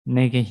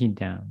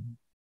 niggahitaṁ.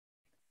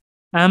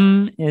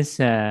 Is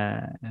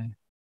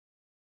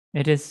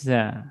it is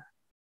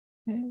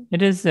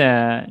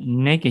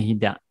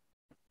niggahita.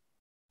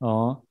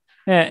 Or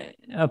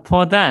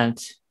for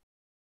that,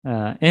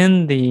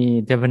 in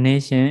the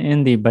definition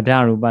in the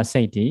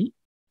Padarūpasiddhi,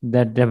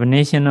 the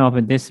definition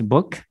of this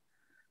book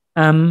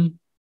has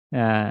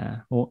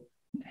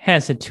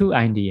two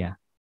ideas.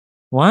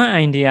 One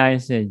idea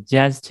is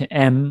just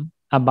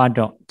above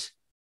dot,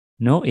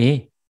 no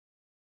A.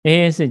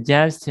 A is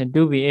just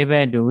to be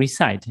able to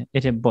recite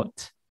it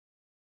but.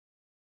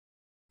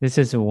 This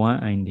is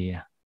one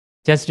idea.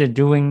 Just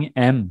doing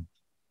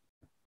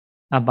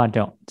above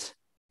dot.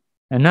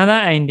 Another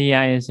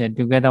idea is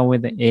together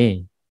with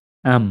A.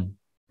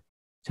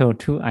 So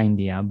two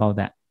ideas about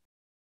that.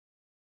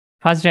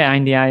 First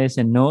idea is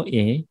no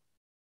A,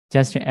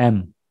 just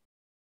M.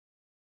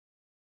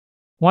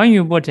 When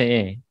you put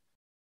A,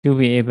 to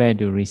be able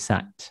to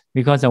recite,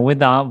 because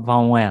without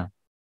vowel,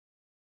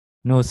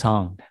 no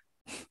sound,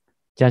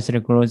 just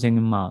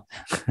closing mouth.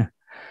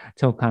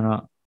 So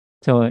cannot.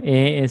 So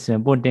A is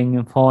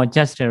putting for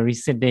just a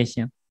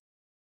recitation.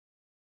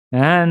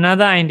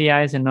 Another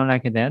idea is not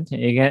like that.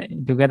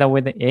 Together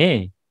with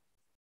A,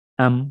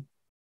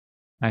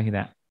 like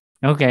that.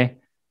 Okay.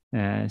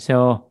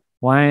 So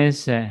one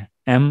is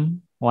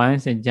M, one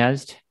is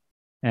just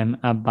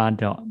above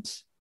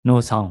dots,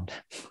 no sound.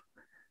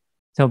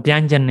 So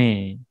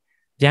byañjane,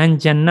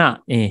 byañjana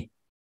A.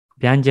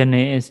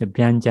 Byañjane is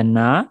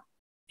byañjana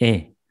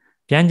A.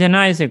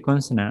 Byañjana is a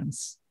consonant.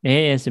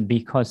 A is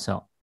because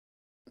of.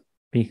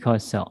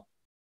 Because of.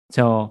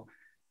 So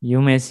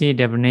you may see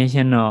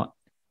definition of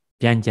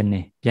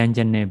byañjane.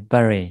 Byañjane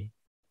pray,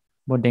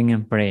 putting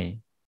and pray.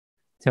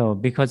 So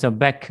because of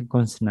back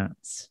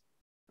consonants.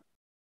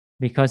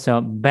 Because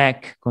of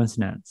back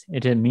consonants,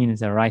 it means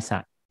the right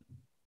side.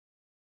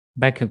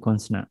 Back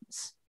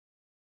consonants.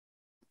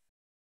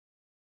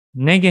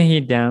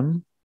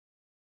 Niggahitaṁ.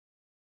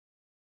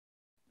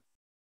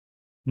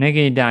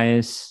 Niggahita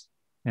is,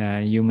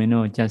 you may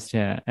know, just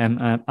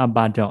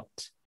above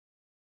dot.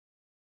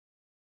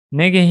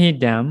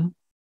 Niggahitaṁ,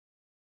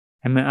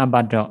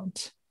 above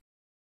dot.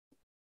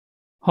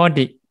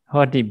 Hoti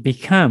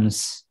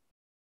becomes.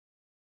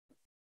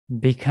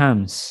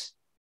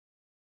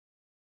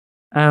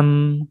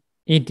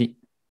 Iti.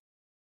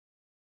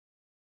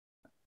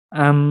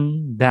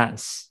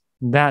 Thus.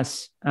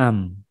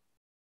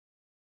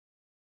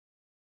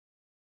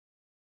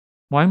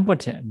 One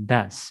put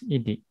thus,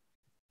 iti.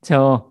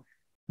 So,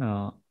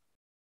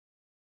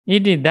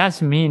 iti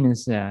thus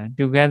means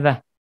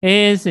together.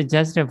 A is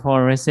just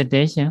for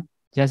recitation,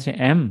 just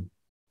M.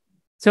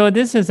 So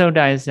this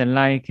sutta is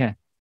like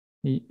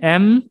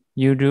M,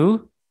 you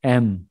do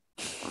M.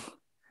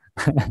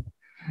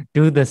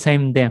 Do the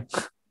same thing,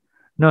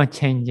 not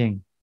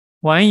changing.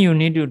 Why you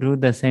need to do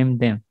the same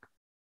thing?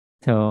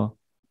 So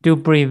to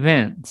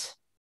prevent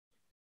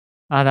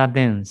other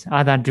things,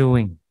 other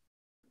doing.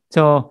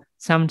 So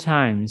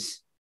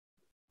sometimes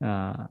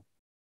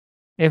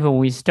if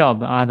we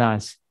stop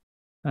others,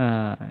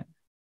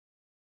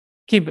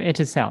 keep it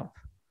itself,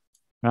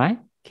 right?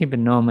 Keep it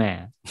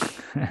normal.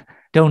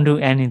 Don't do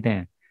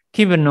anything.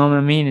 Keep it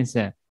normal means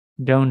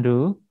don't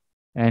do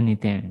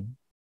anything.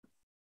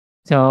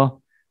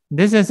 So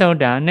this is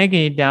sutta,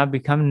 niggahita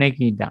become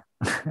niggahita.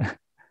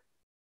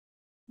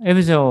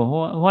 If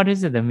so, what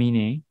is the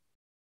meaning?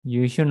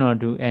 You should not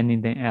do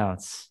anything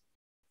else.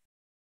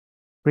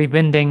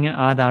 Preventing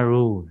other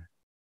rule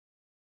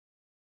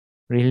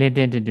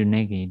related to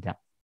niggahita.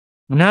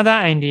 Another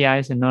idea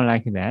is not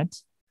like that.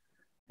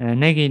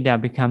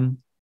 Niggahita become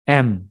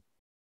M.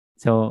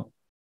 So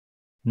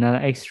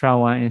another extra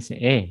one is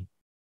A.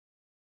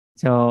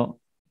 So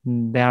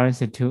there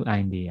is two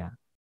ideas.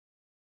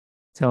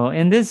 So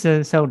in this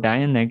sutta,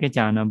 in the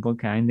Kaccāyana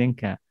book, I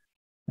think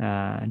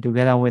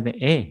together with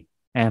A,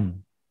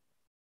 M.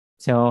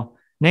 So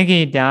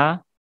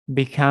niggahita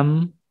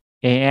become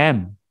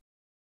AM.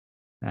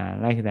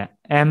 Like that.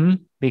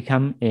 M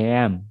become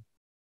AM.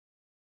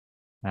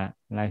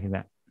 Like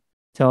that.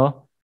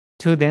 So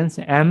two things,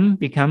 M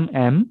become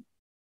M.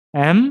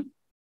 M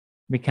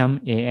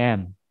become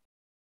AM.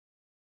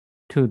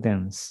 Two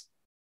things.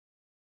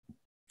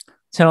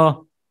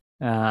 So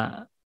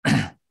there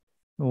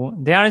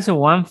is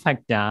one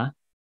factor,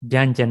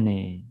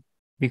 byañjane,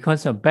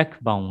 because of back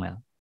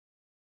vowel.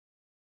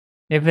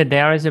 If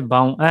there is a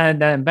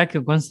the back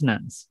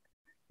consonants,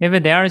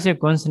 if there is a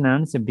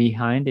consonant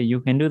behind,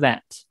 you can do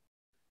that.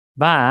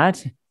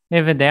 But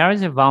if there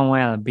is a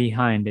vowel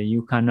behind,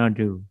 you cannot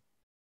do.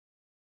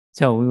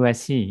 So we will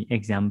see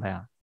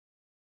example.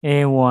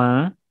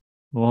 A1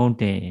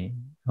 vote.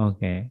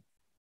 Okay.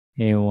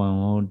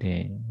 A1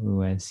 vote. We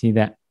will see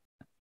that.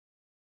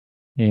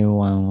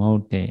 A1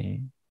 vote.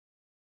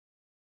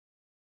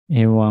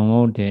 A1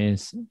 vote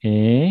is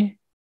A1.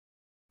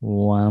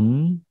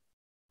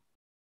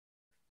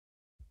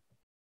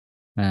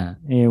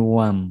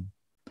 A1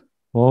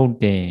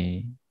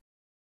 vote.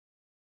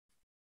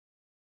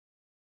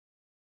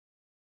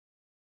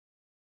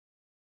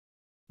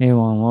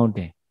 A1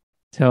 vote.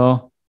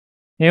 So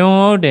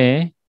A1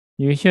 vote,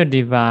 you should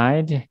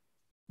divide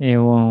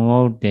A1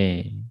 vote.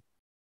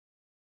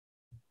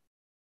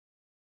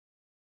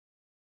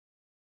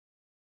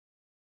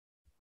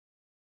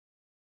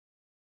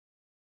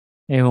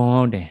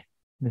 A1 vote,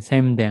 the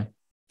same thing.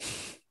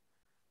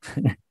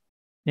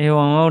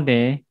 A1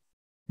 vote,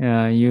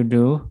 you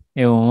do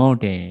A1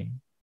 vote.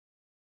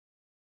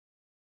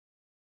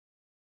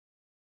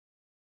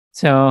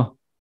 So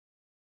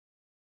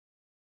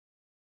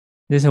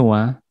this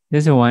one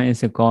is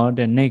called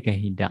the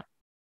niggahitaṁ.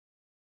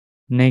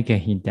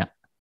 Niggahitaṁ.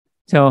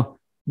 So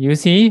you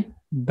see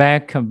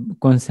back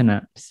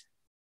consonants,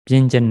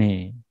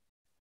 byañjane.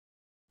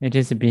 It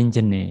is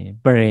byañjane,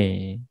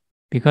 pare,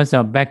 because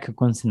of back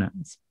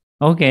consonants.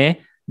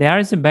 Okay, there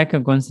is a back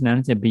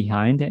consonants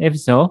behind. If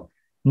so,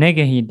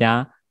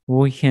 niggahitaṁ,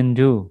 we can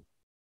do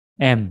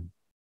M,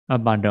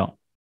 abado.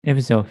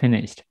 If so,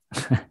 finished.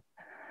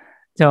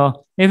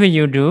 So if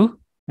you do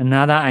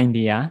another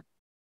idea,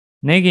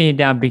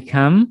 niggahitaṁ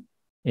become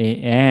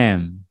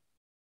AM.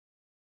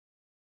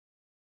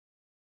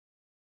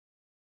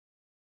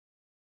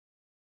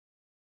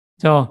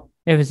 So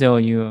if so,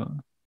 you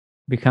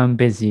become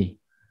busy.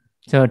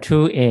 So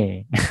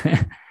 2A.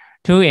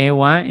 2A,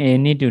 1A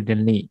need to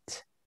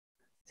delete.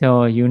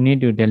 So you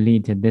need to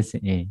delete this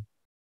A.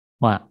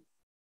 What?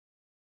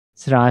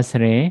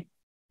 Srasre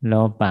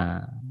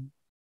lopa.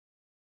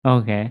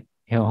 Okay.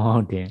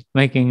 Okay.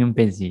 Making him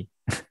busy.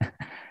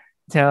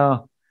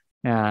 So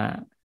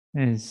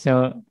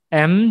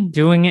M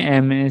doing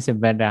M is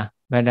better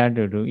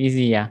to do,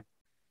 easier.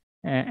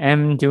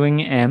 M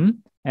doing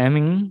M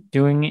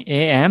doing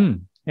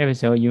AM.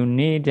 So you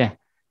need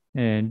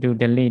to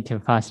delete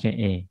first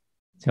A.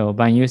 So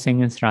by using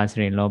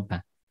Srasre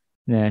lopa,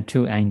 the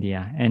two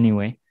idea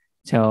anyway.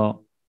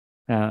 So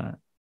in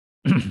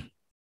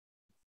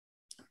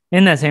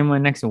the same way,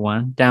 next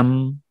one,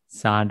 dam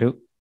sadhu.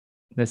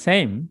 The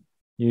same,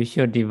 you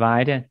should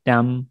divide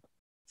dam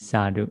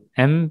sadhu.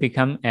 M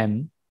become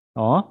M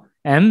or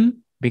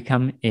M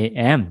become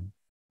AM.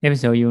 If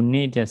so, you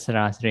need a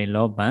Srasre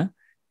lopa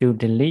to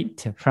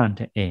delete front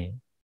A.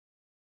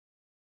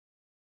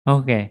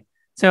 Okay,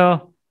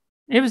 so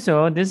if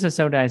so, this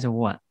sutta is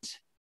what?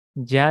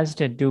 Just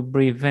to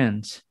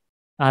prevent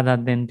other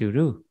than to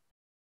do.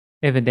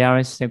 If there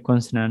is a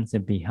consonant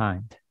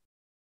behind,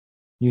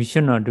 you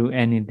should not do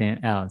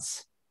anything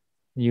else.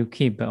 You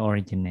keep the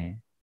original.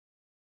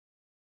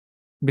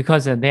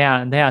 Because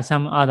there are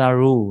some other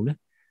rule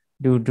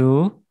to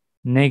do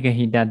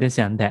niggahitaṁ this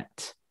and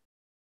that.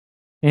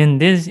 In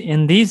this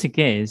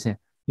case,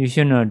 you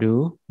should not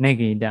do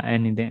niggahitaṁ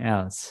anything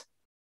else.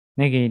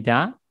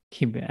 Niggahitaṁ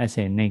keep as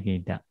a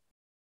niggahitaṁ.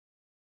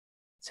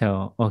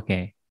 So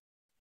okay.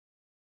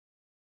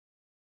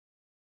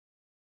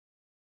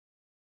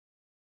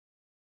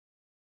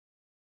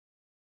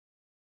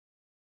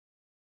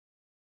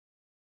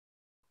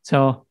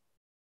 So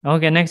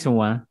okay, next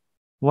one.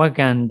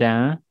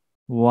 Vaggantaṁ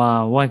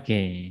va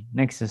Vagge.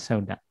 Next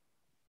sutta.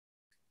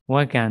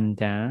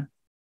 Vaggantaṁ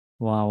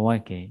va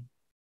Vagge.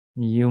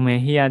 You may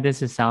hear this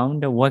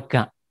sound,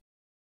 Vagga.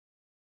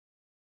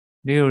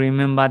 Do you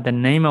remember the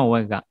name of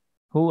Vagga?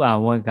 Who are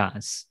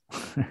Vaggas?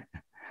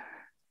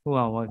 Who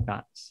are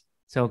Vaggas?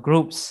 So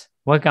groups.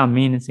 Vagga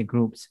means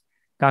groups.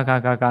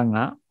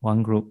 Kaccāyana,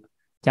 one group.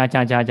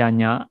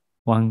 Cha-cha-cha-cha-nya,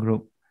 one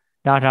group.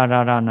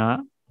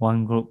 Da-da-da-da-na,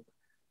 one group.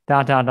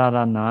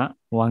 Da-da-da-da-na,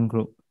 one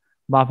group.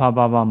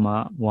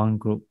 Ba-pa-ba-ba-ma, one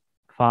group.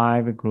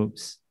 5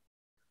 groups.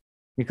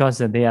 Because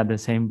they are the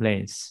same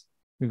place.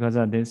 Because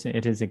of this,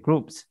 it is a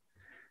groups.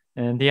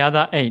 And the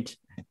other 8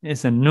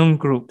 is a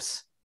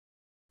non-groups.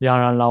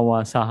 Yara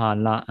lawa saha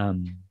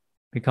la'am.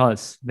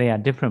 Because they are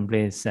different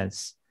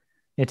places.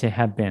 It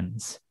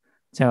happens.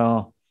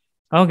 So,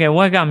 okay,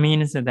 Vagga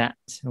means that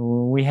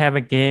we have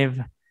a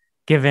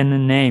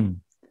given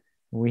name.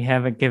 We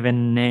have a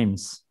given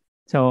names.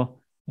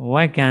 So,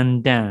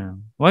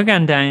 Vaggantaṁ.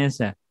 Vaggantaṁ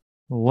is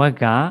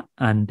Vagga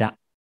anda.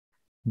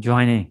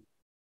 Joining.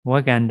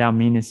 Vaggantaṁ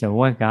means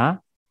Vagga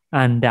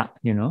anda,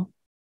 you know.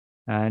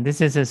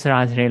 This is a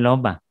Srasre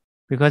lopa.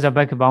 Because of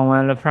back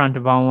vowel, front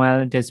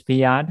vowel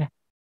disappeared.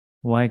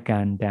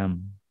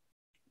 Vaggantaṁ.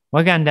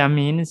 Vaggantaṁ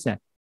means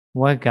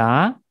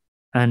Vagga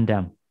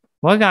andam.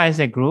 Vagga is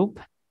a group,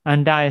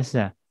 anda is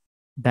the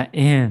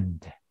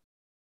end.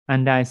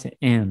 Anda is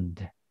the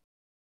end.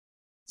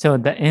 So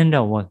the end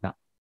of Vagga.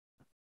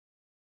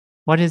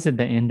 What is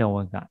the end of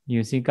Vagga?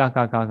 You see ka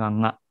ka ka ka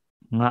nga,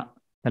 nga,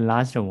 the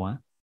last one.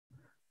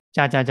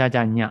 Cha cha cha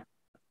cha nya.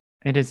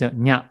 It is a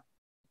nya.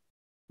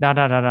 Da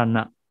da da da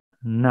na.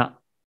 Na.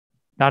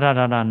 Da da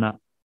da da na.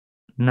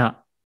 Na.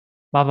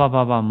 Ba ba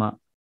ba ba ma.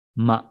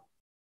 Ma.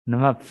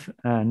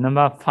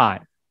 Number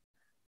 5.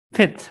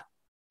 Fifth.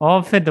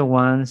 All fifth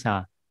ones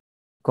are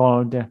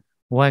called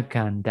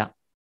Vagganta.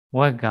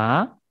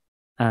 Vagga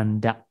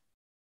and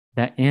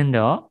the end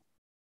of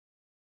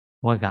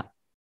Vagga.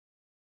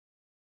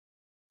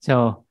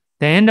 So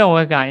the end of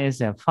Vagga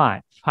is a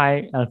 5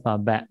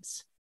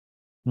 alphabets.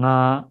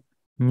 Nga,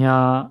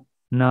 nya,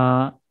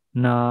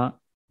 na,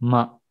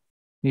 ma.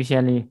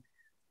 Usually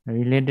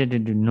related to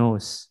the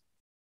nose.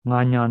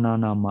 Nga, nya,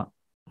 na, ma.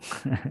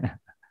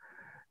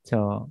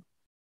 So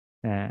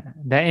the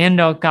end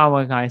of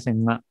Kavaka is a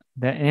nga.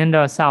 The end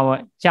of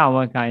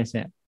Chavaka is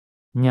a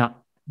nya.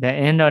 The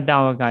end of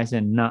Dawaka is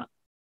a na.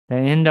 The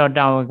end of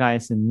Dawaka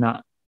is a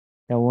na.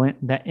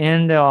 The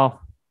end of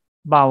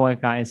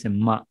Bawaka is a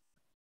ma.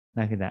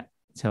 Like that.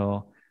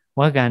 So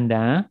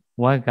Vagganta,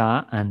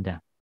 Vagga and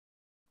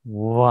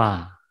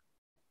wa.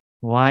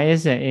 Wa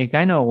is a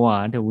kind of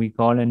word we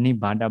call a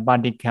nibbata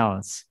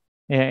particles.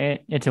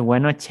 It will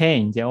not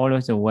change.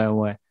 Always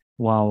wa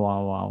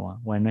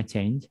will not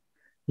change.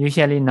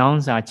 Usually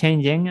nouns are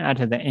changing at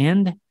the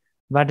end,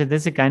 but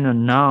this kind of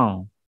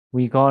noun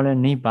we call a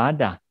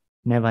nibbata,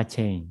 never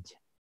change.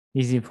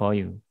 Easy for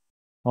you.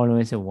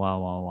 Always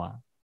wa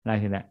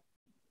like that.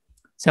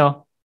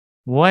 So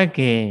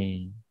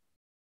Vagge.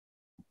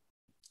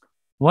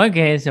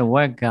 Vagge is a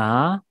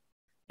Vagga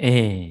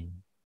a.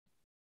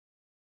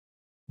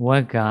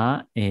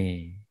 Vagga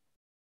a.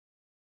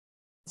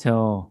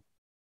 So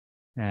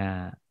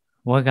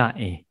Vagga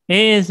a.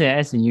 A is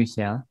as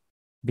usual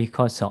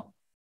because of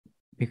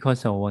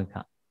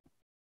Vagga.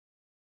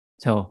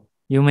 So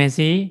you may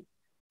see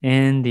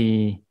in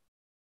the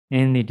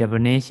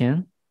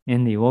definition,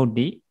 in the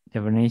Vagge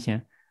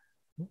definition,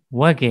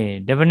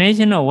 Vagge,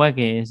 definition of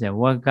Vagge is a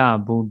Vagga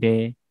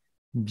Buddhe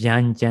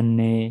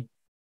byañjane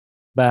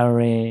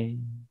bare.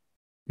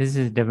 This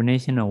is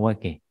definition of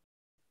Vagge.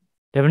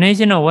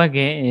 Definition of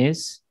Vagge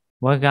is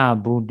Vagga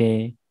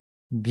Buddhe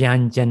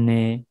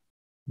byañjane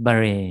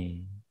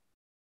bare.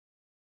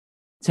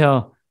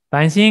 So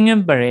by seeing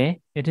in bare,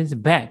 it is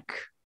back,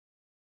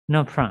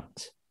 not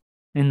front,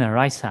 in the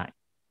right side.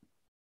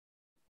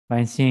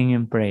 By seeing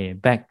in bare,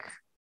 back.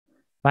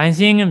 By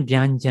seeing in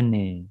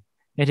byañjane,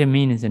 it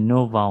means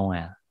no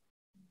vowel.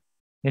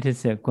 It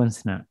is a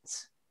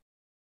consonants.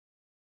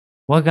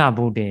 Vagga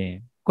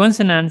Buddhe.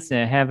 Consonants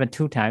have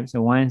 2 types.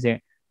 One is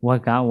a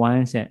Vagga,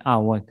 one is a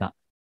Avagga.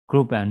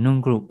 Group and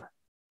non-group.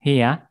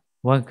 Here,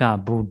 Vagga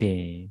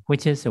Buddhe,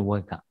 which is a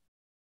Vagga.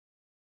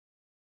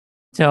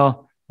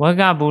 So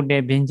Vagga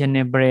Buddhe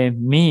byañjane bare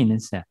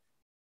means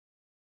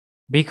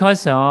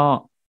because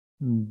of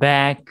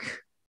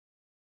back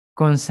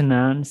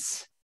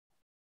consonants,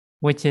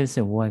 which is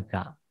a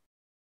Vagga.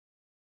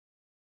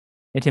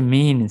 It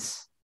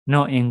means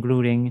not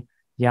including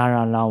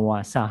yara,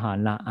 lawa, saha,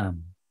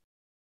 la'am.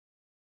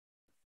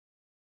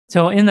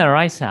 So in the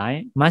right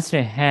side, must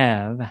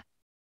have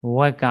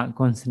Vagga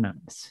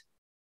consonants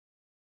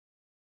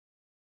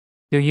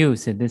to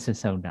use this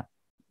soda.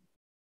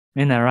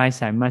 In the right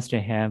side, must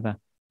have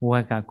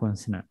Vagga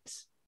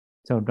consonants.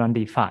 So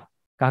 25.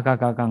 Kaka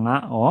kaka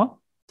nga or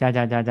ja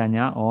ja ja ja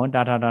nya or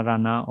da da da da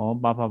na or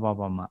ba ba ba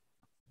ba ma.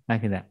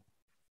 Like that.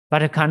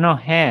 But it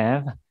cannot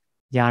have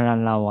yara,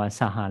 lawa,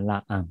 saha,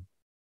 la'am.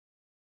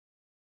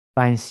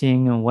 By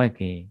seeing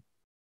Vagge.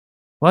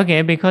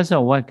 Vagge because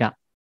of Vagga.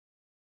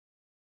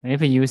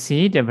 If you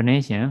see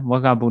definition,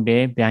 Vagga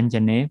Buddhe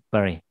byañjane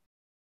bare.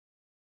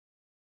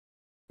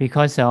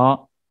 Because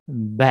of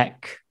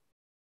back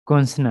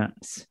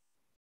consonants,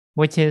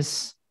 which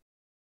is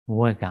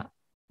Vagga.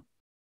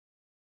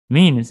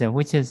 Means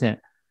which is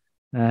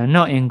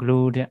not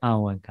include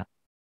Avagga.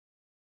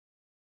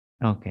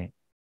 Okay.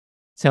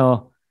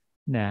 So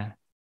the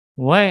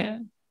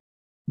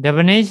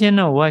definition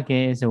of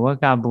Vagge is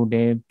Vagga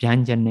Buddhe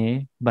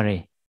byañjane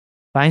bare.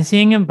 By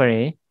seeing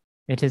bare,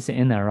 it is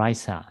in the right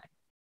side.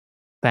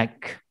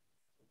 Back.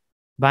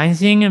 By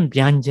seeing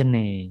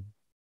byañjane,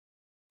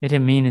 it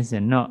means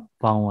not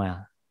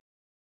vowel.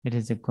 It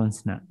is a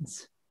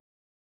consonants.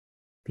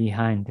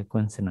 Behind the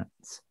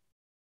consonants.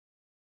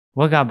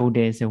 Vagga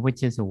Buddhe is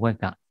which is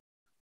Vagga.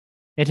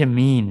 It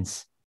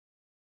means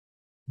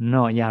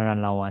no yara,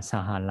 lawa,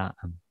 saha,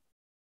 la'am.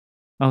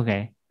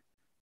 Okay.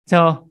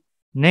 So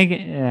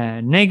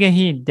niggahitaṁ.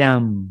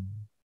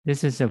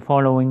 This is the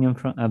following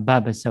from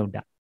above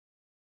soda.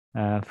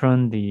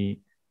 From the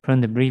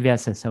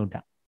previous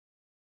soda.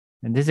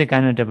 And this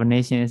kind of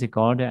definition is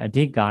called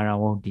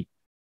adhikara.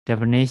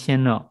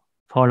 Definition of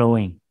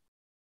following.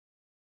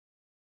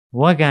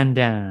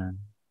 Vaggantaṁ.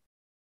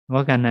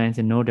 Vaggantaṁ is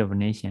no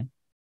definition.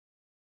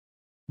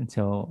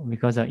 So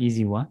because of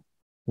easy one.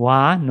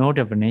 Wa, no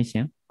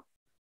definition.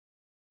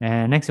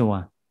 Next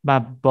one.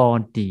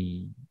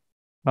 Babodhi.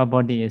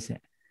 Babodhi is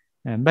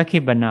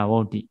Bhakkhibana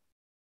Vodi.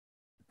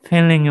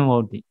 Filling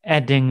Vodi.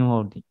 Adding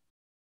Vodi.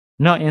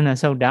 Not in the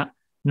soda,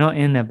 not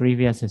in the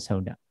previous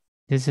soda.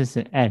 This is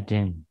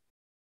adding.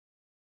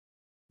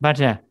 But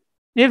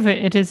if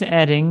it is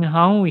adding,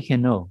 how we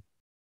can know?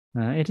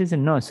 It is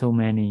not so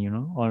many,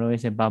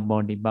 always a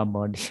body.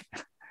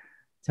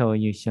 So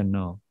you should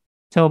know.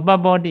 So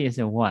body is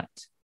a what?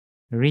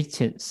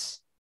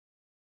 Riches.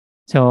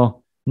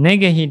 So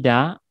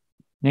niggahita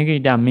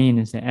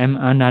means M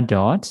under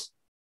dot.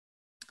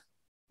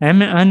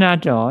 M under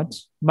dot,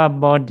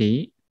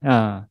 body,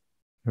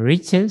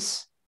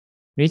 riches.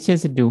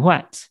 Riches do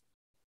what?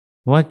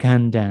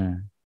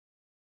 Vaggantaṁ.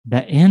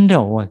 The end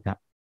of Vagga.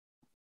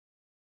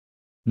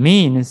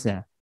 Means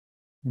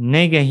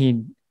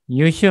niggahita.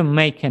 You should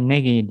make a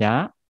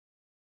niggahita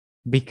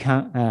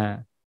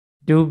become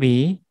to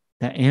be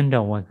the end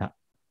of Vagga.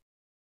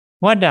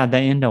 What are the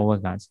end of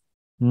Vaggas?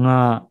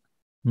 Nga,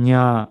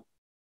 nya,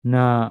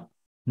 na,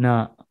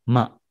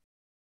 ma.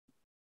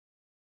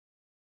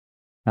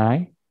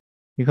 Right?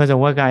 Because the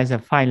Vagga is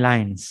 5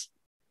 lines.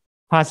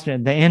 First,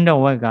 the end of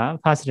Vagga,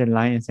 first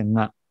line is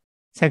nga.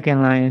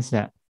 Second line is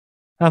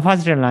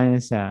first line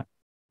is nga.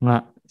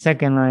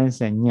 Second line is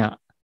nya.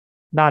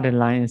 Third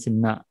line is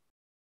na.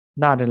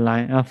 Third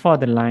line,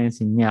 fourth line is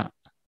nya.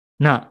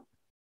 Na.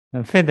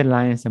 Fifth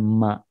line is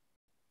ma.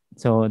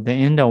 So the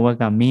end of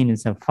Vagga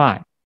means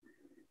 5.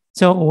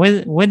 So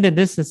with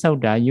this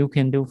sutta, you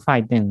can do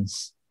 5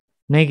 things.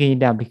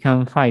 Niggahita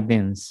become 5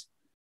 things.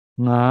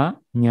 Nga,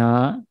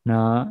 nya,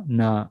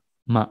 na,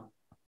 ma.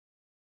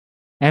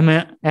 M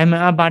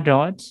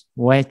abadot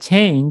will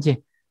change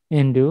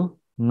into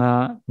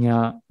nga,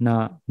 nya,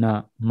 na,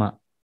 ma.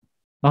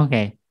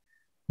 Okay,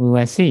 we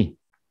will see.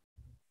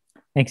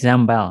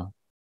 Example.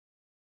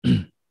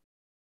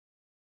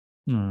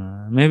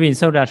 Maybe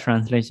sutta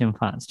translation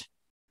first.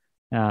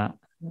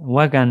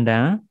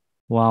 Vaggantaṁ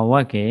wa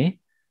Vagge.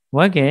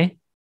 Vagge,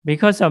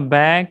 because of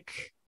back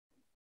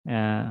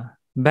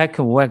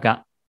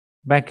Vagga,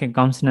 back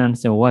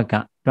consonants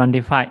Vagga,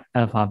 25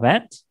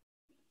 alphabet.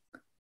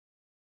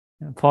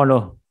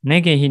 Follow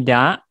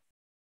niggahita.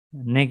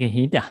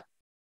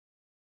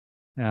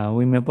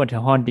 We may put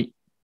hodi.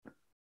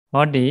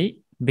 Hodi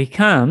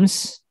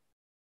becomes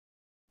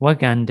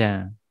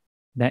Vaggantaṁ,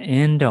 the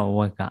end of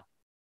Vagga.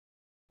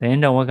 The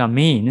end of Vagga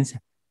means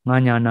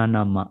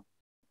ṭhāne.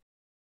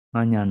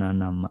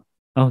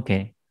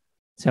 Okay,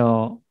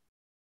 so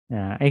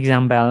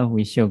example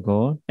we should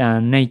go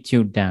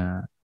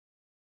ṭhāne.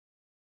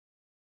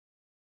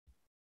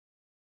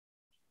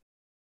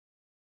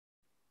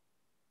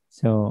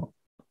 So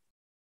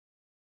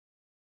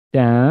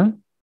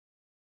ṭhāne.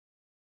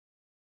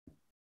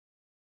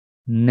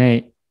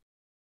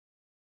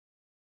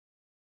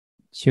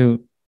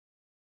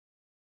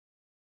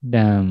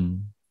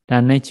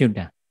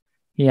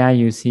 Here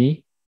you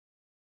see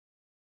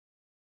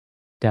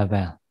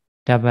double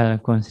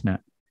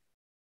consonant.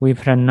 We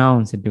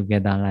pronounce it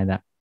together like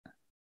that.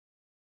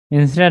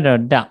 Instead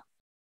of da,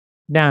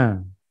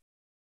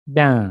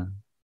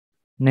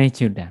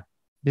 nature.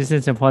 This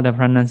is for the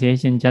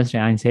pronunciation, just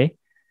I say.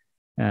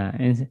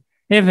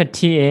 If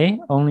ta,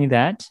 only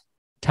that,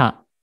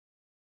 ta,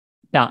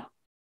 da.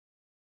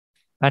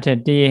 But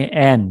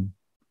dan,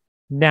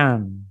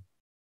 dan,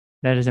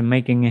 that is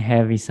making a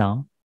heavy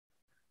sound.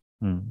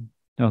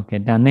 Okay,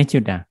 dan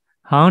nature.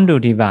 How to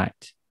divide?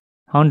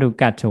 How to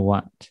cut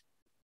what?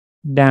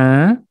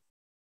 Dan,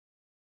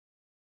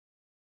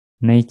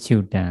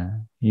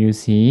 nature. You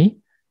see,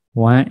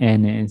 one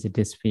N is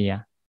this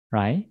sphere,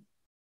 right?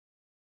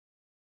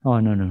 Oh,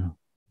 no.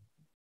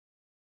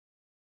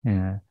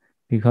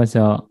 Because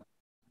of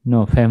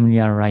no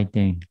familiar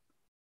writing,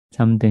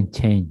 something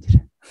changed.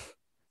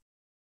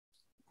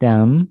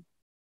 Dam,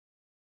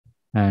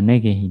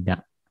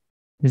 niggahita.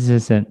 This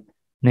is a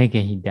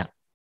niggahita,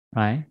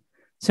 right?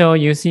 So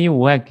you see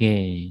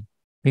Vagge,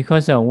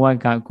 because of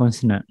Vagga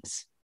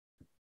consonants.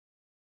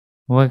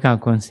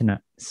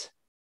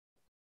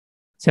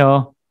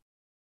 So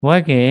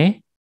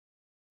Vagge,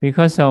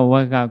 because of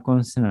Vagga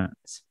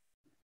consonants.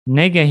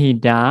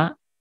 Niggahita,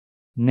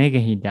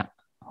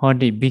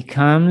 hodi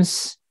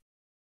becomes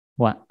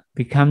what?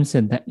 Becomes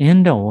the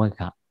end of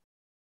Vagga.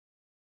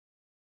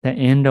 The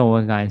end of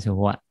Vagga is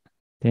what?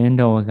 The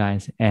end of Vagga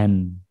is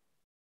N.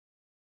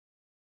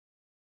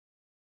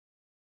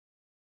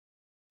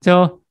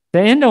 So the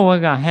end of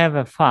Vagga have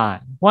a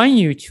 5. When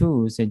you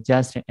choose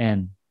just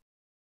N,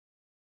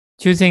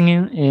 choosing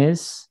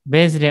is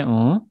based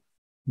on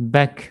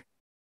back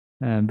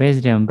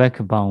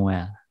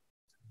vowel.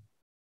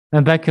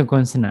 Back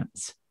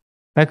consonants.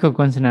 Back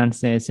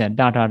consonants is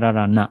da,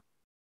 na.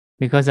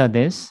 Because of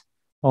this,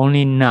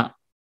 only na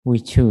we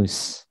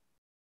choose.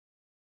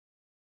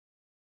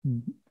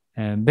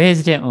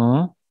 Based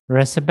on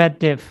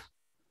respective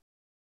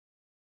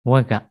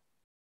Vagga.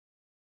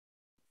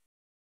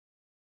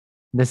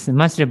 This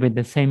must be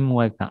the same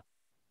Vagga,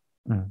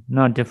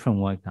 not different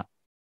Vagga.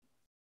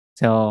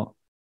 So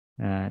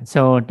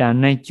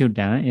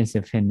ṭhāne is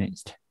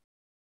finished.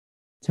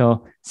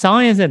 So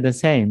sound is the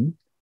same.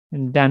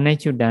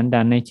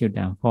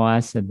 ṭhāne for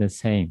us the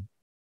same.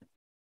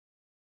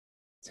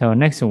 So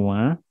next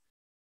one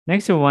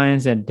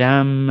is a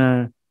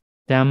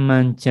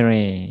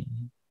dhammanchare.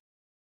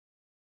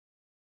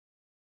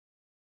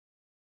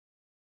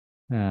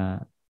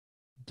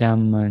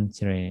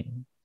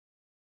 Dhammanchare.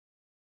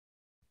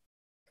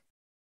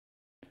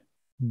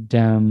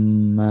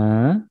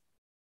 Dhamma.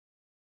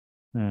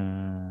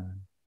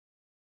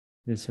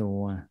 This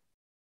one.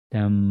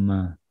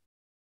 Dhamma.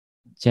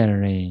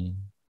 Chare.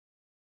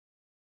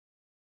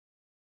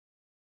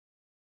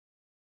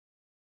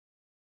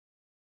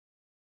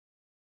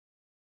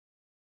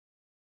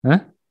 Huh?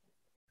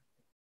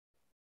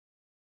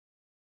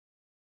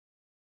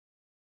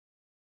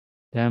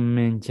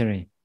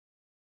 Dhammanchari.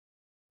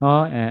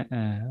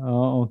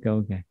 Oh,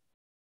 okay.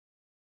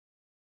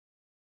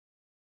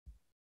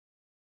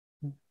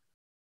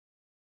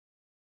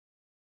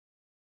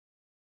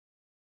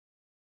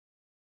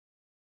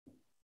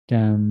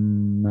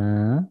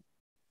 Dhamma.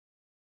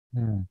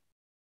 No.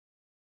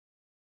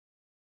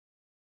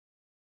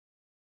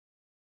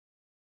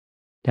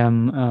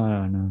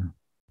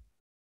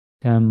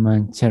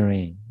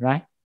 Dhammanchari,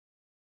 right?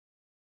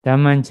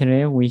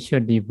 Dhammanchari, we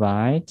should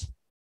divide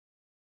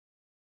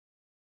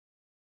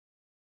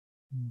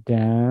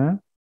Dhamma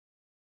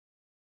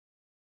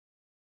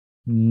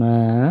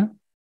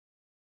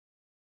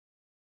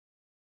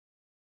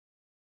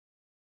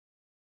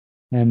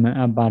and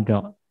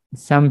abadot.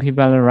 Some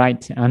people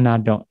write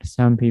anadot.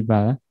 Some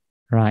people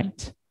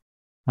write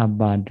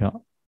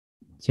abadot.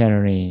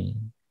 Chari.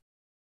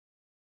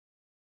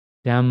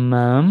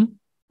 Dhammam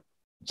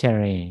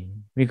chari.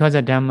 Because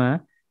of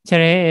Dhamma,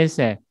 chari is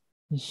a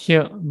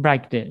should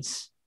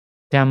practice.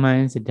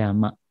 Dhamma is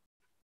Dhamma.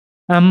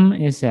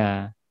 Is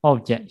a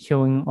object,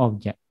 showing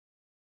object.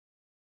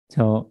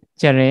 So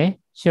chari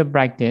should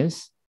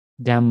practice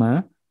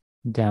Dhamma.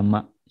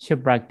 Dhamma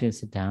should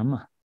practice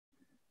Dhamma.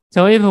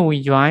 So if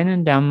we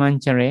join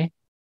Dhammanchari,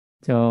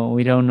 so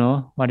we don't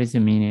know what is the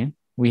meaning.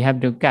 We have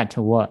to get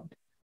a word.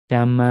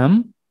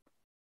 Dhammam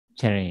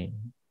chari.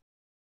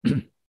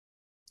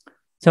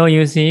 So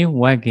you see,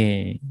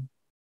 Vagge.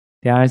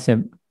 There is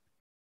a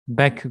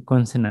back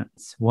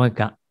consonants.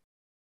 Vagga.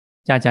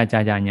 Cha cha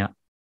cha cha nya.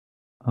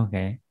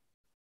 Okay.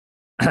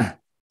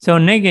 So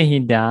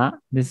niggahita,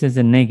 this is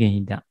a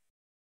niggahita.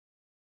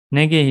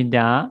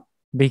 Niggahita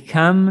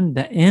become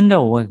the end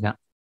of Vagga.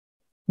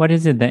 What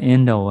is it, the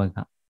end of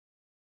Vagga?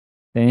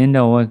 The end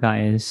of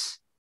Vagga is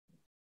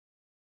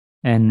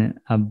an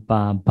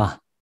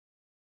ababa.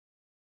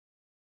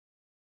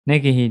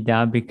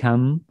 Niggahita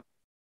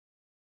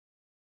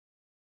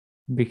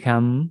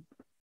become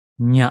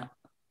nya.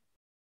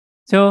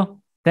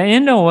 So the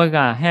end of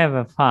Vagga have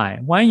a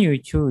 5. When you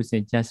choose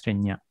just a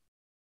nya,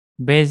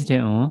 based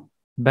on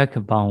back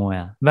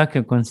vowel, back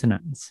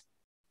consonants.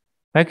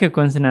 Back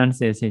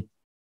consonants is it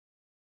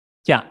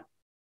ja.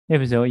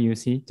 If so, you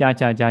see ja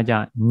ja ja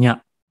ja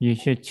nya. You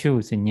should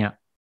choose nya,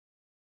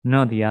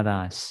 not the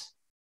others.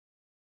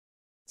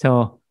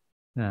 So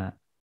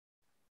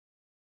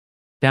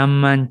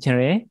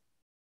Dhammanchari,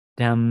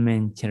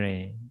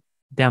 Dhammanchari,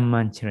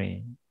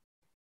 Dhammanchari.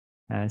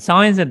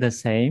 Sound is the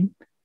same,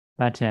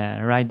 but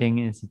writing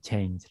is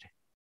changed.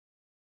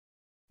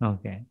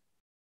 Okay.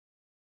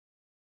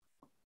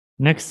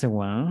 Next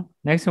one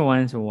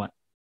is what?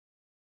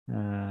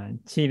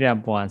 Chira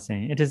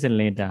Boasing. It is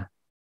later.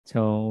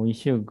 So we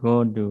should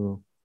go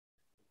to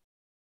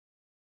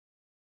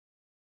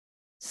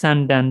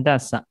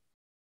Sandandasa.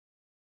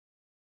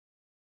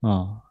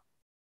 Oh.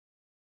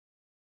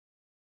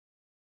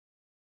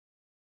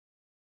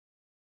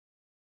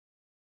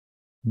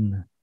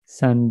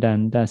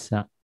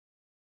 Sandandasa.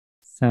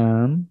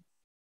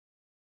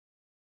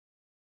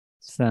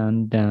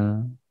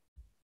 Sandan.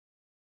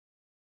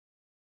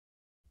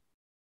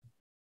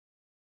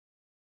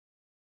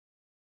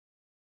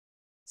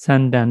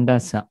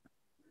 Sandandasa.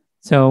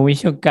 So we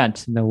should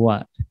get the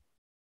word.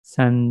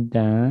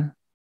 Sanda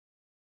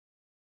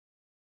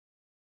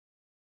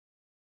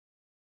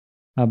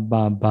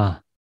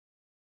ababa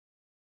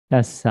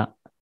dasa.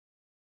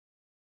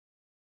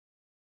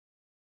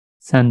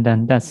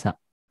 Sandan dasa.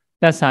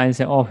 Dasa is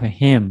of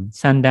him.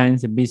 Sandan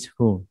is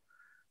peaceful.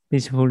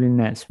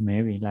 Peacefulness,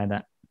 maybe like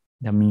that.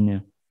 The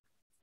meaning.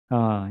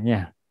 Oh,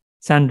 yeah.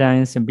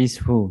 Sandan is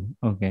peaceful.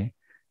 Okay.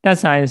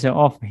 Dasa is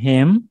of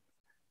him.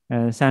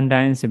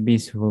 Sandan is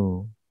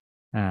peaceful.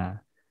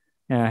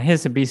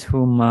 His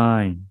peaceful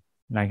mind.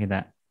 Like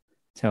that.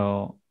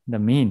 So the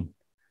mean.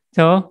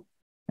 So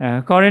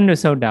according to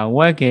Sutta,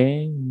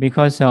 Vagge,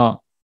 because of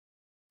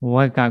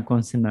Vagga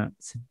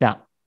consonants, da,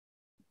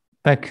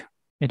 back,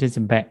 it is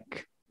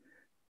back.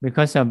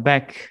 Because of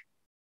back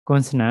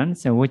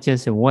consonants, which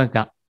is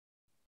Vagga.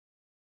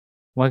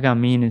 Vagga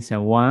means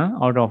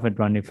 1 out of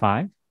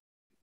 25.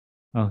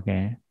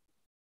 Okay.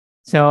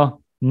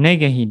 So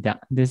niggahita,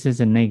 this is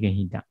a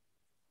niggahita.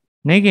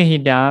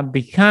 Niggahita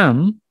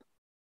become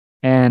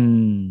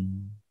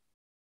and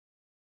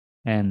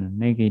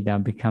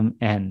niggahita become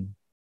n.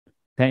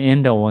 The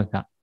end of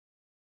Vagga.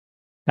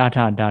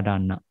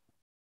 Na.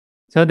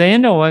 So the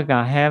end of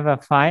Vagga have a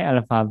 5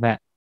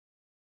 alphabet.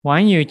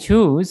 When you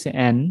choose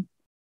n,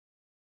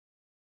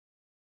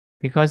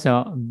 because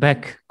of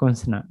back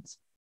consonants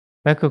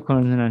na.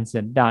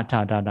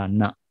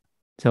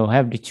 So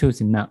have to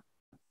choose na,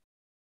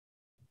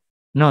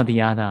 not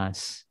the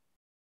others.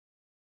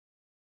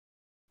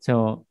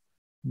 So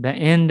the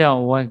end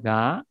of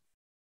Vagga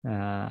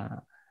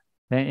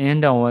the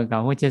end of Vagga,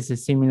 which is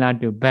similar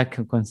to back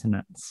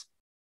consonants.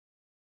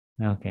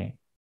 Okay.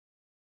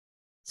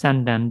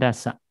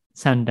 Sandandasa,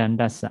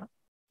 Sandandasa.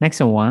 Next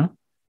one.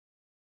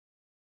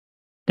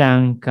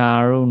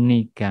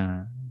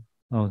 Tankarunika.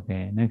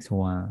 Okay, next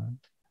one.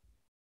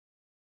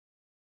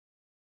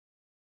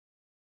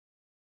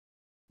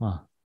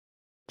 Oh,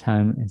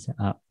 time is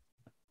up.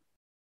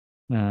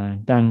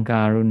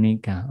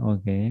 Tankarunika.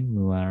 Okay,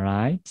 you are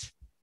right.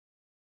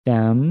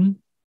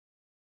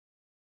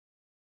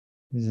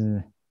 This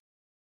is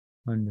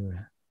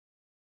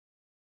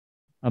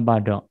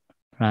Abado,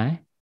 right?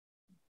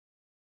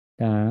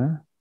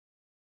 Tankarunika.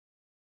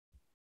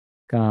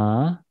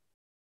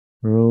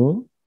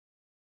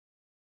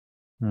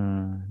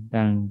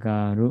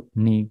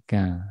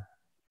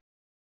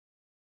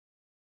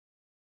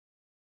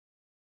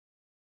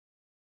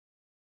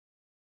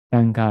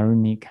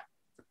 Tankarunika.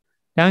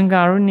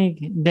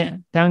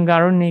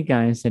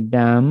 Tankarunika is a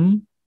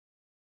dam.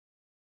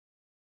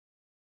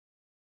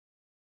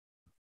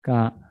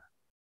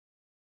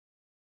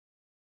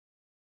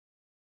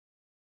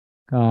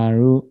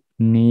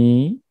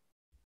 Karunikam.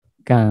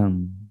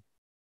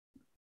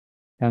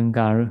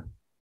 Tankaru.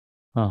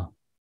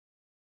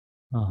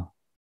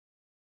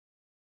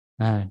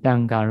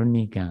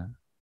 Tankarunika.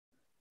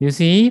 You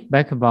see,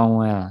 backbone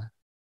well.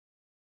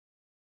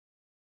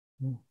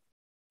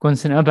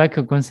 Consonant, back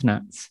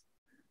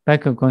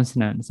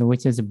consonants,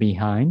 which is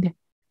behind,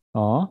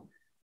 or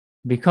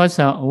because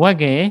of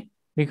Vagge,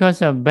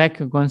 because of back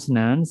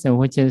consonants,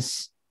 which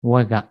is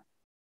Vagga.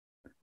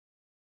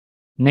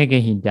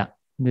 Niggahitaṁ.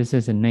 This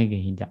is a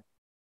niggahitaṁ.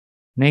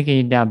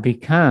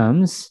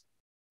 Niggahitaṁ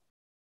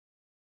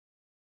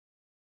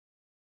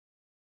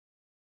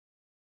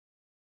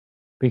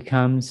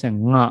becomes a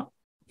nga.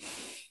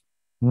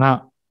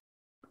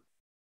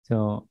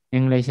 So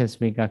English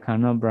speaker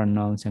cannot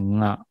pronounce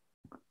nga.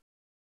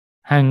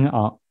 Hang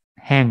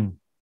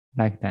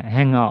like that,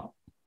 hang out.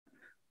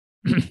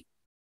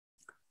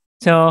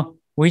 So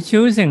we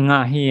choose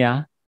nga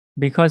here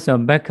because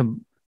of back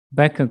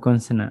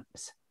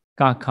consonants.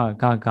 Ka,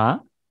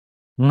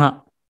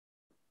 nga.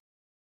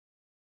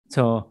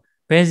 So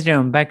based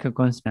on back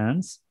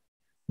consonants,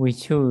 we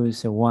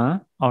choose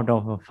 1 out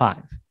of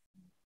 5.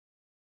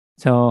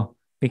 So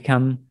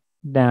become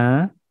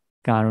da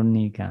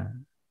karunika.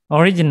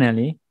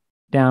 Originally,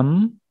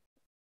 dam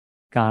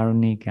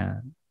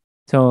karunika.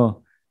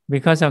 So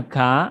because of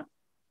ka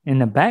in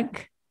the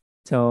back,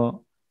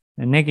 so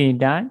the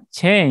niggahitaṁ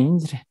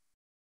changed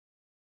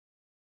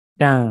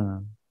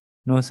dang.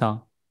 No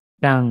sound.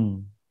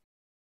 Dang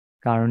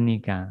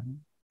karunika.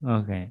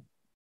 Okay.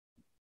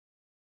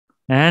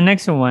 And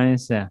next one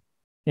is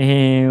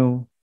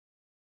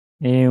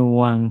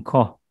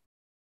ewanko.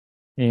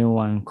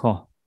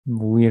 Ewanko.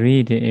 We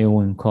read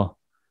ewanko.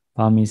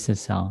 Pamisa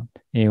sound.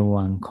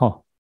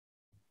 Ewanko.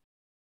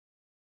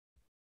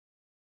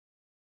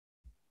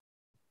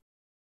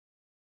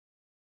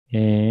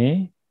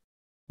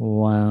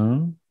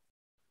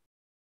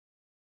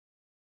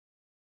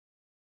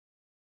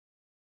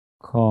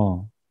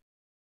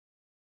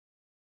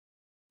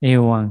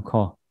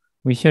 Ewanko.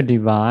 We should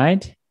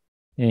divide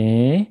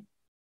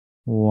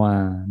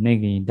one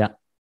niggahitaṁ.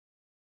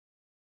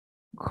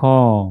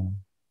 Ko.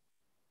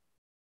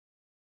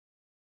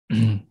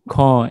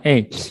 Ko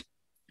H.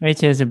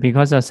 H is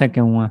because of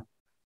second one,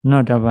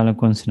 not double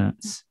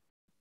consonants.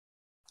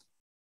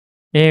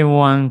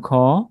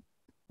 Ewanko.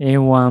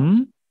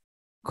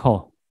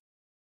 Ewamko.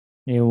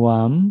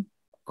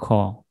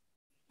 Ewamko.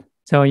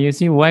 So you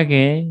see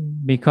Vagge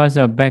because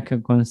of back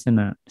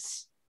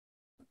consonants.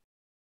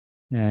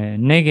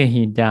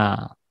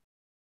 Niggahitaṁ.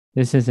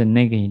 This is a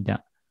niggahitaṁ.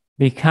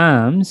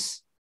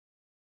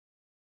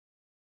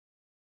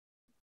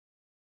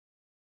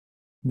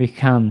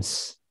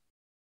 Becomes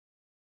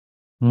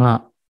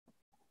nga.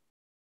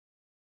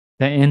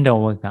 The end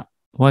of Vagga.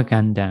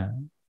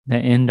 Vaggantaṁ. The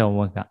end of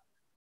Vagga.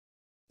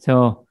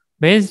 So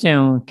based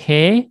on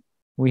K,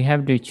 we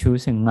have to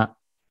choose nga.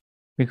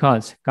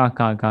 Because ka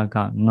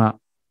nga.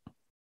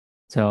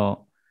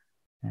 So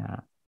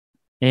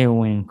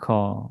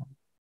ewanko.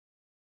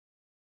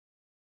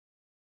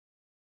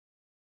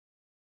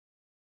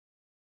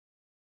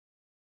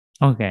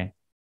 Okay.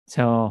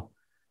 So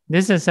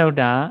this is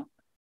Sutta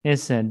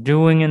is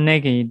doing a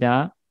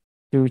niggahitaṁ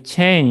to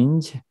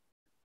change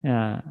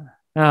the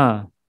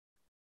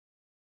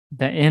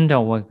end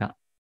of Vagga.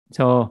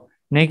 So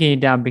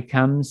niggahitaṁ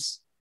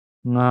becomes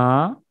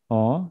nga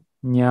or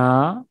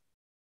nya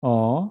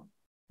or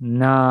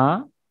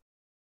na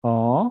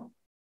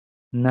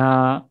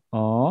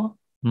or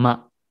ma.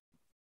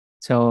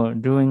 So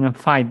doing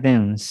 5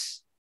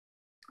 things.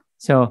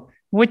 So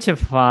which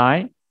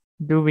 5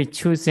 do we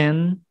choose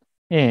in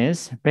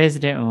is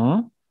based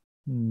on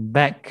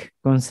back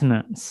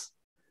consonants.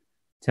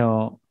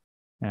 So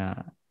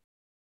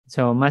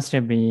must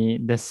be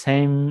the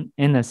same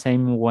in the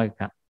same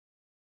Vagga.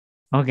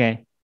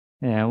 Okay.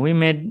 We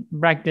may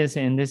practice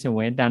in this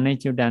way. Ṭhāne,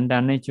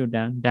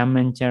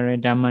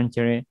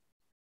 Dhammañcare,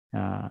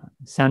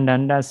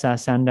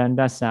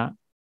 Sandandasa,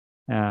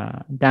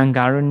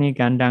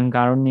 Dangarunikam,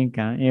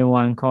 Dangarunikam,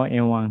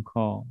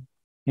 Ewanko.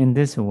 In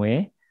this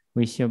way,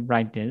 we should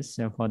practice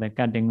for the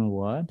cutting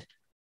word.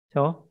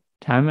 So,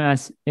 time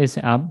is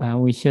up.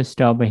 We should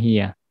stop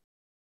here.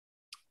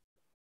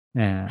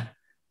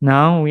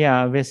 Now we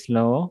are a bit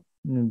slow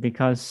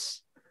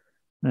because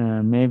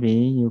maybe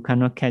you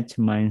cannot catch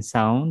my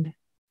sound,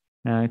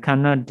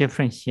 cannot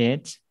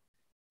differentiate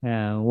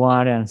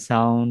word and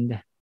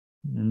sound.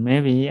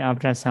 Maybe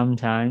after some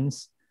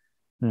times,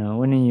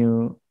 when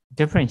you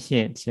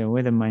differentiate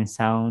with my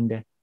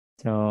sound,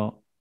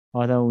 so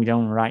although we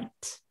don't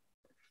write,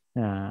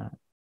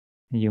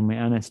 you may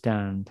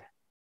understand.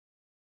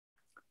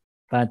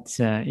 But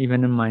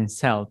even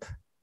myself,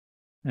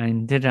 I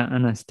didn't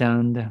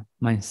understand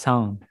my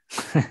sound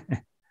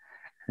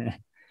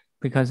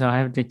because I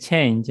have to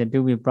change to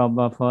be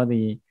proper for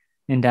the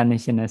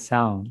international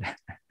sound.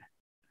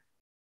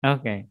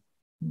 Okay,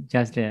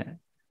 just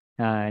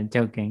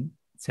joking.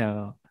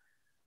 So,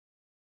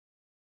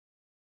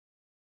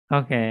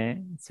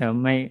 okay, so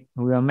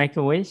we'll make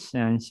a wish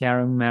and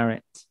share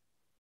merit.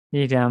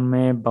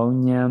 Idame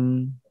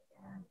bonyam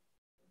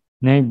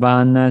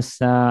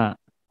nibbanasa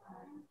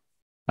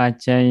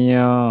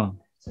pacayo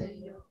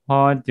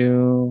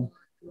hotu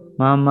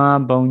mama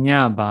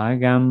bonya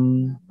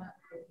bhagam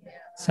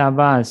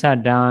sabba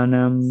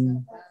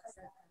sadanam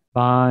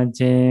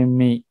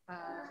bhajemi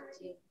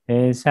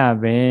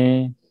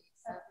esabe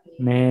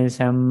me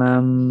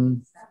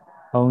samam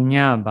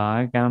bonya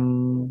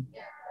bhagam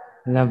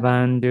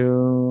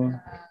labandu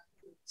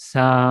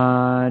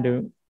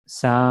sadhu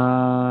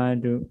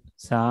sadhu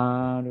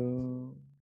sadhu.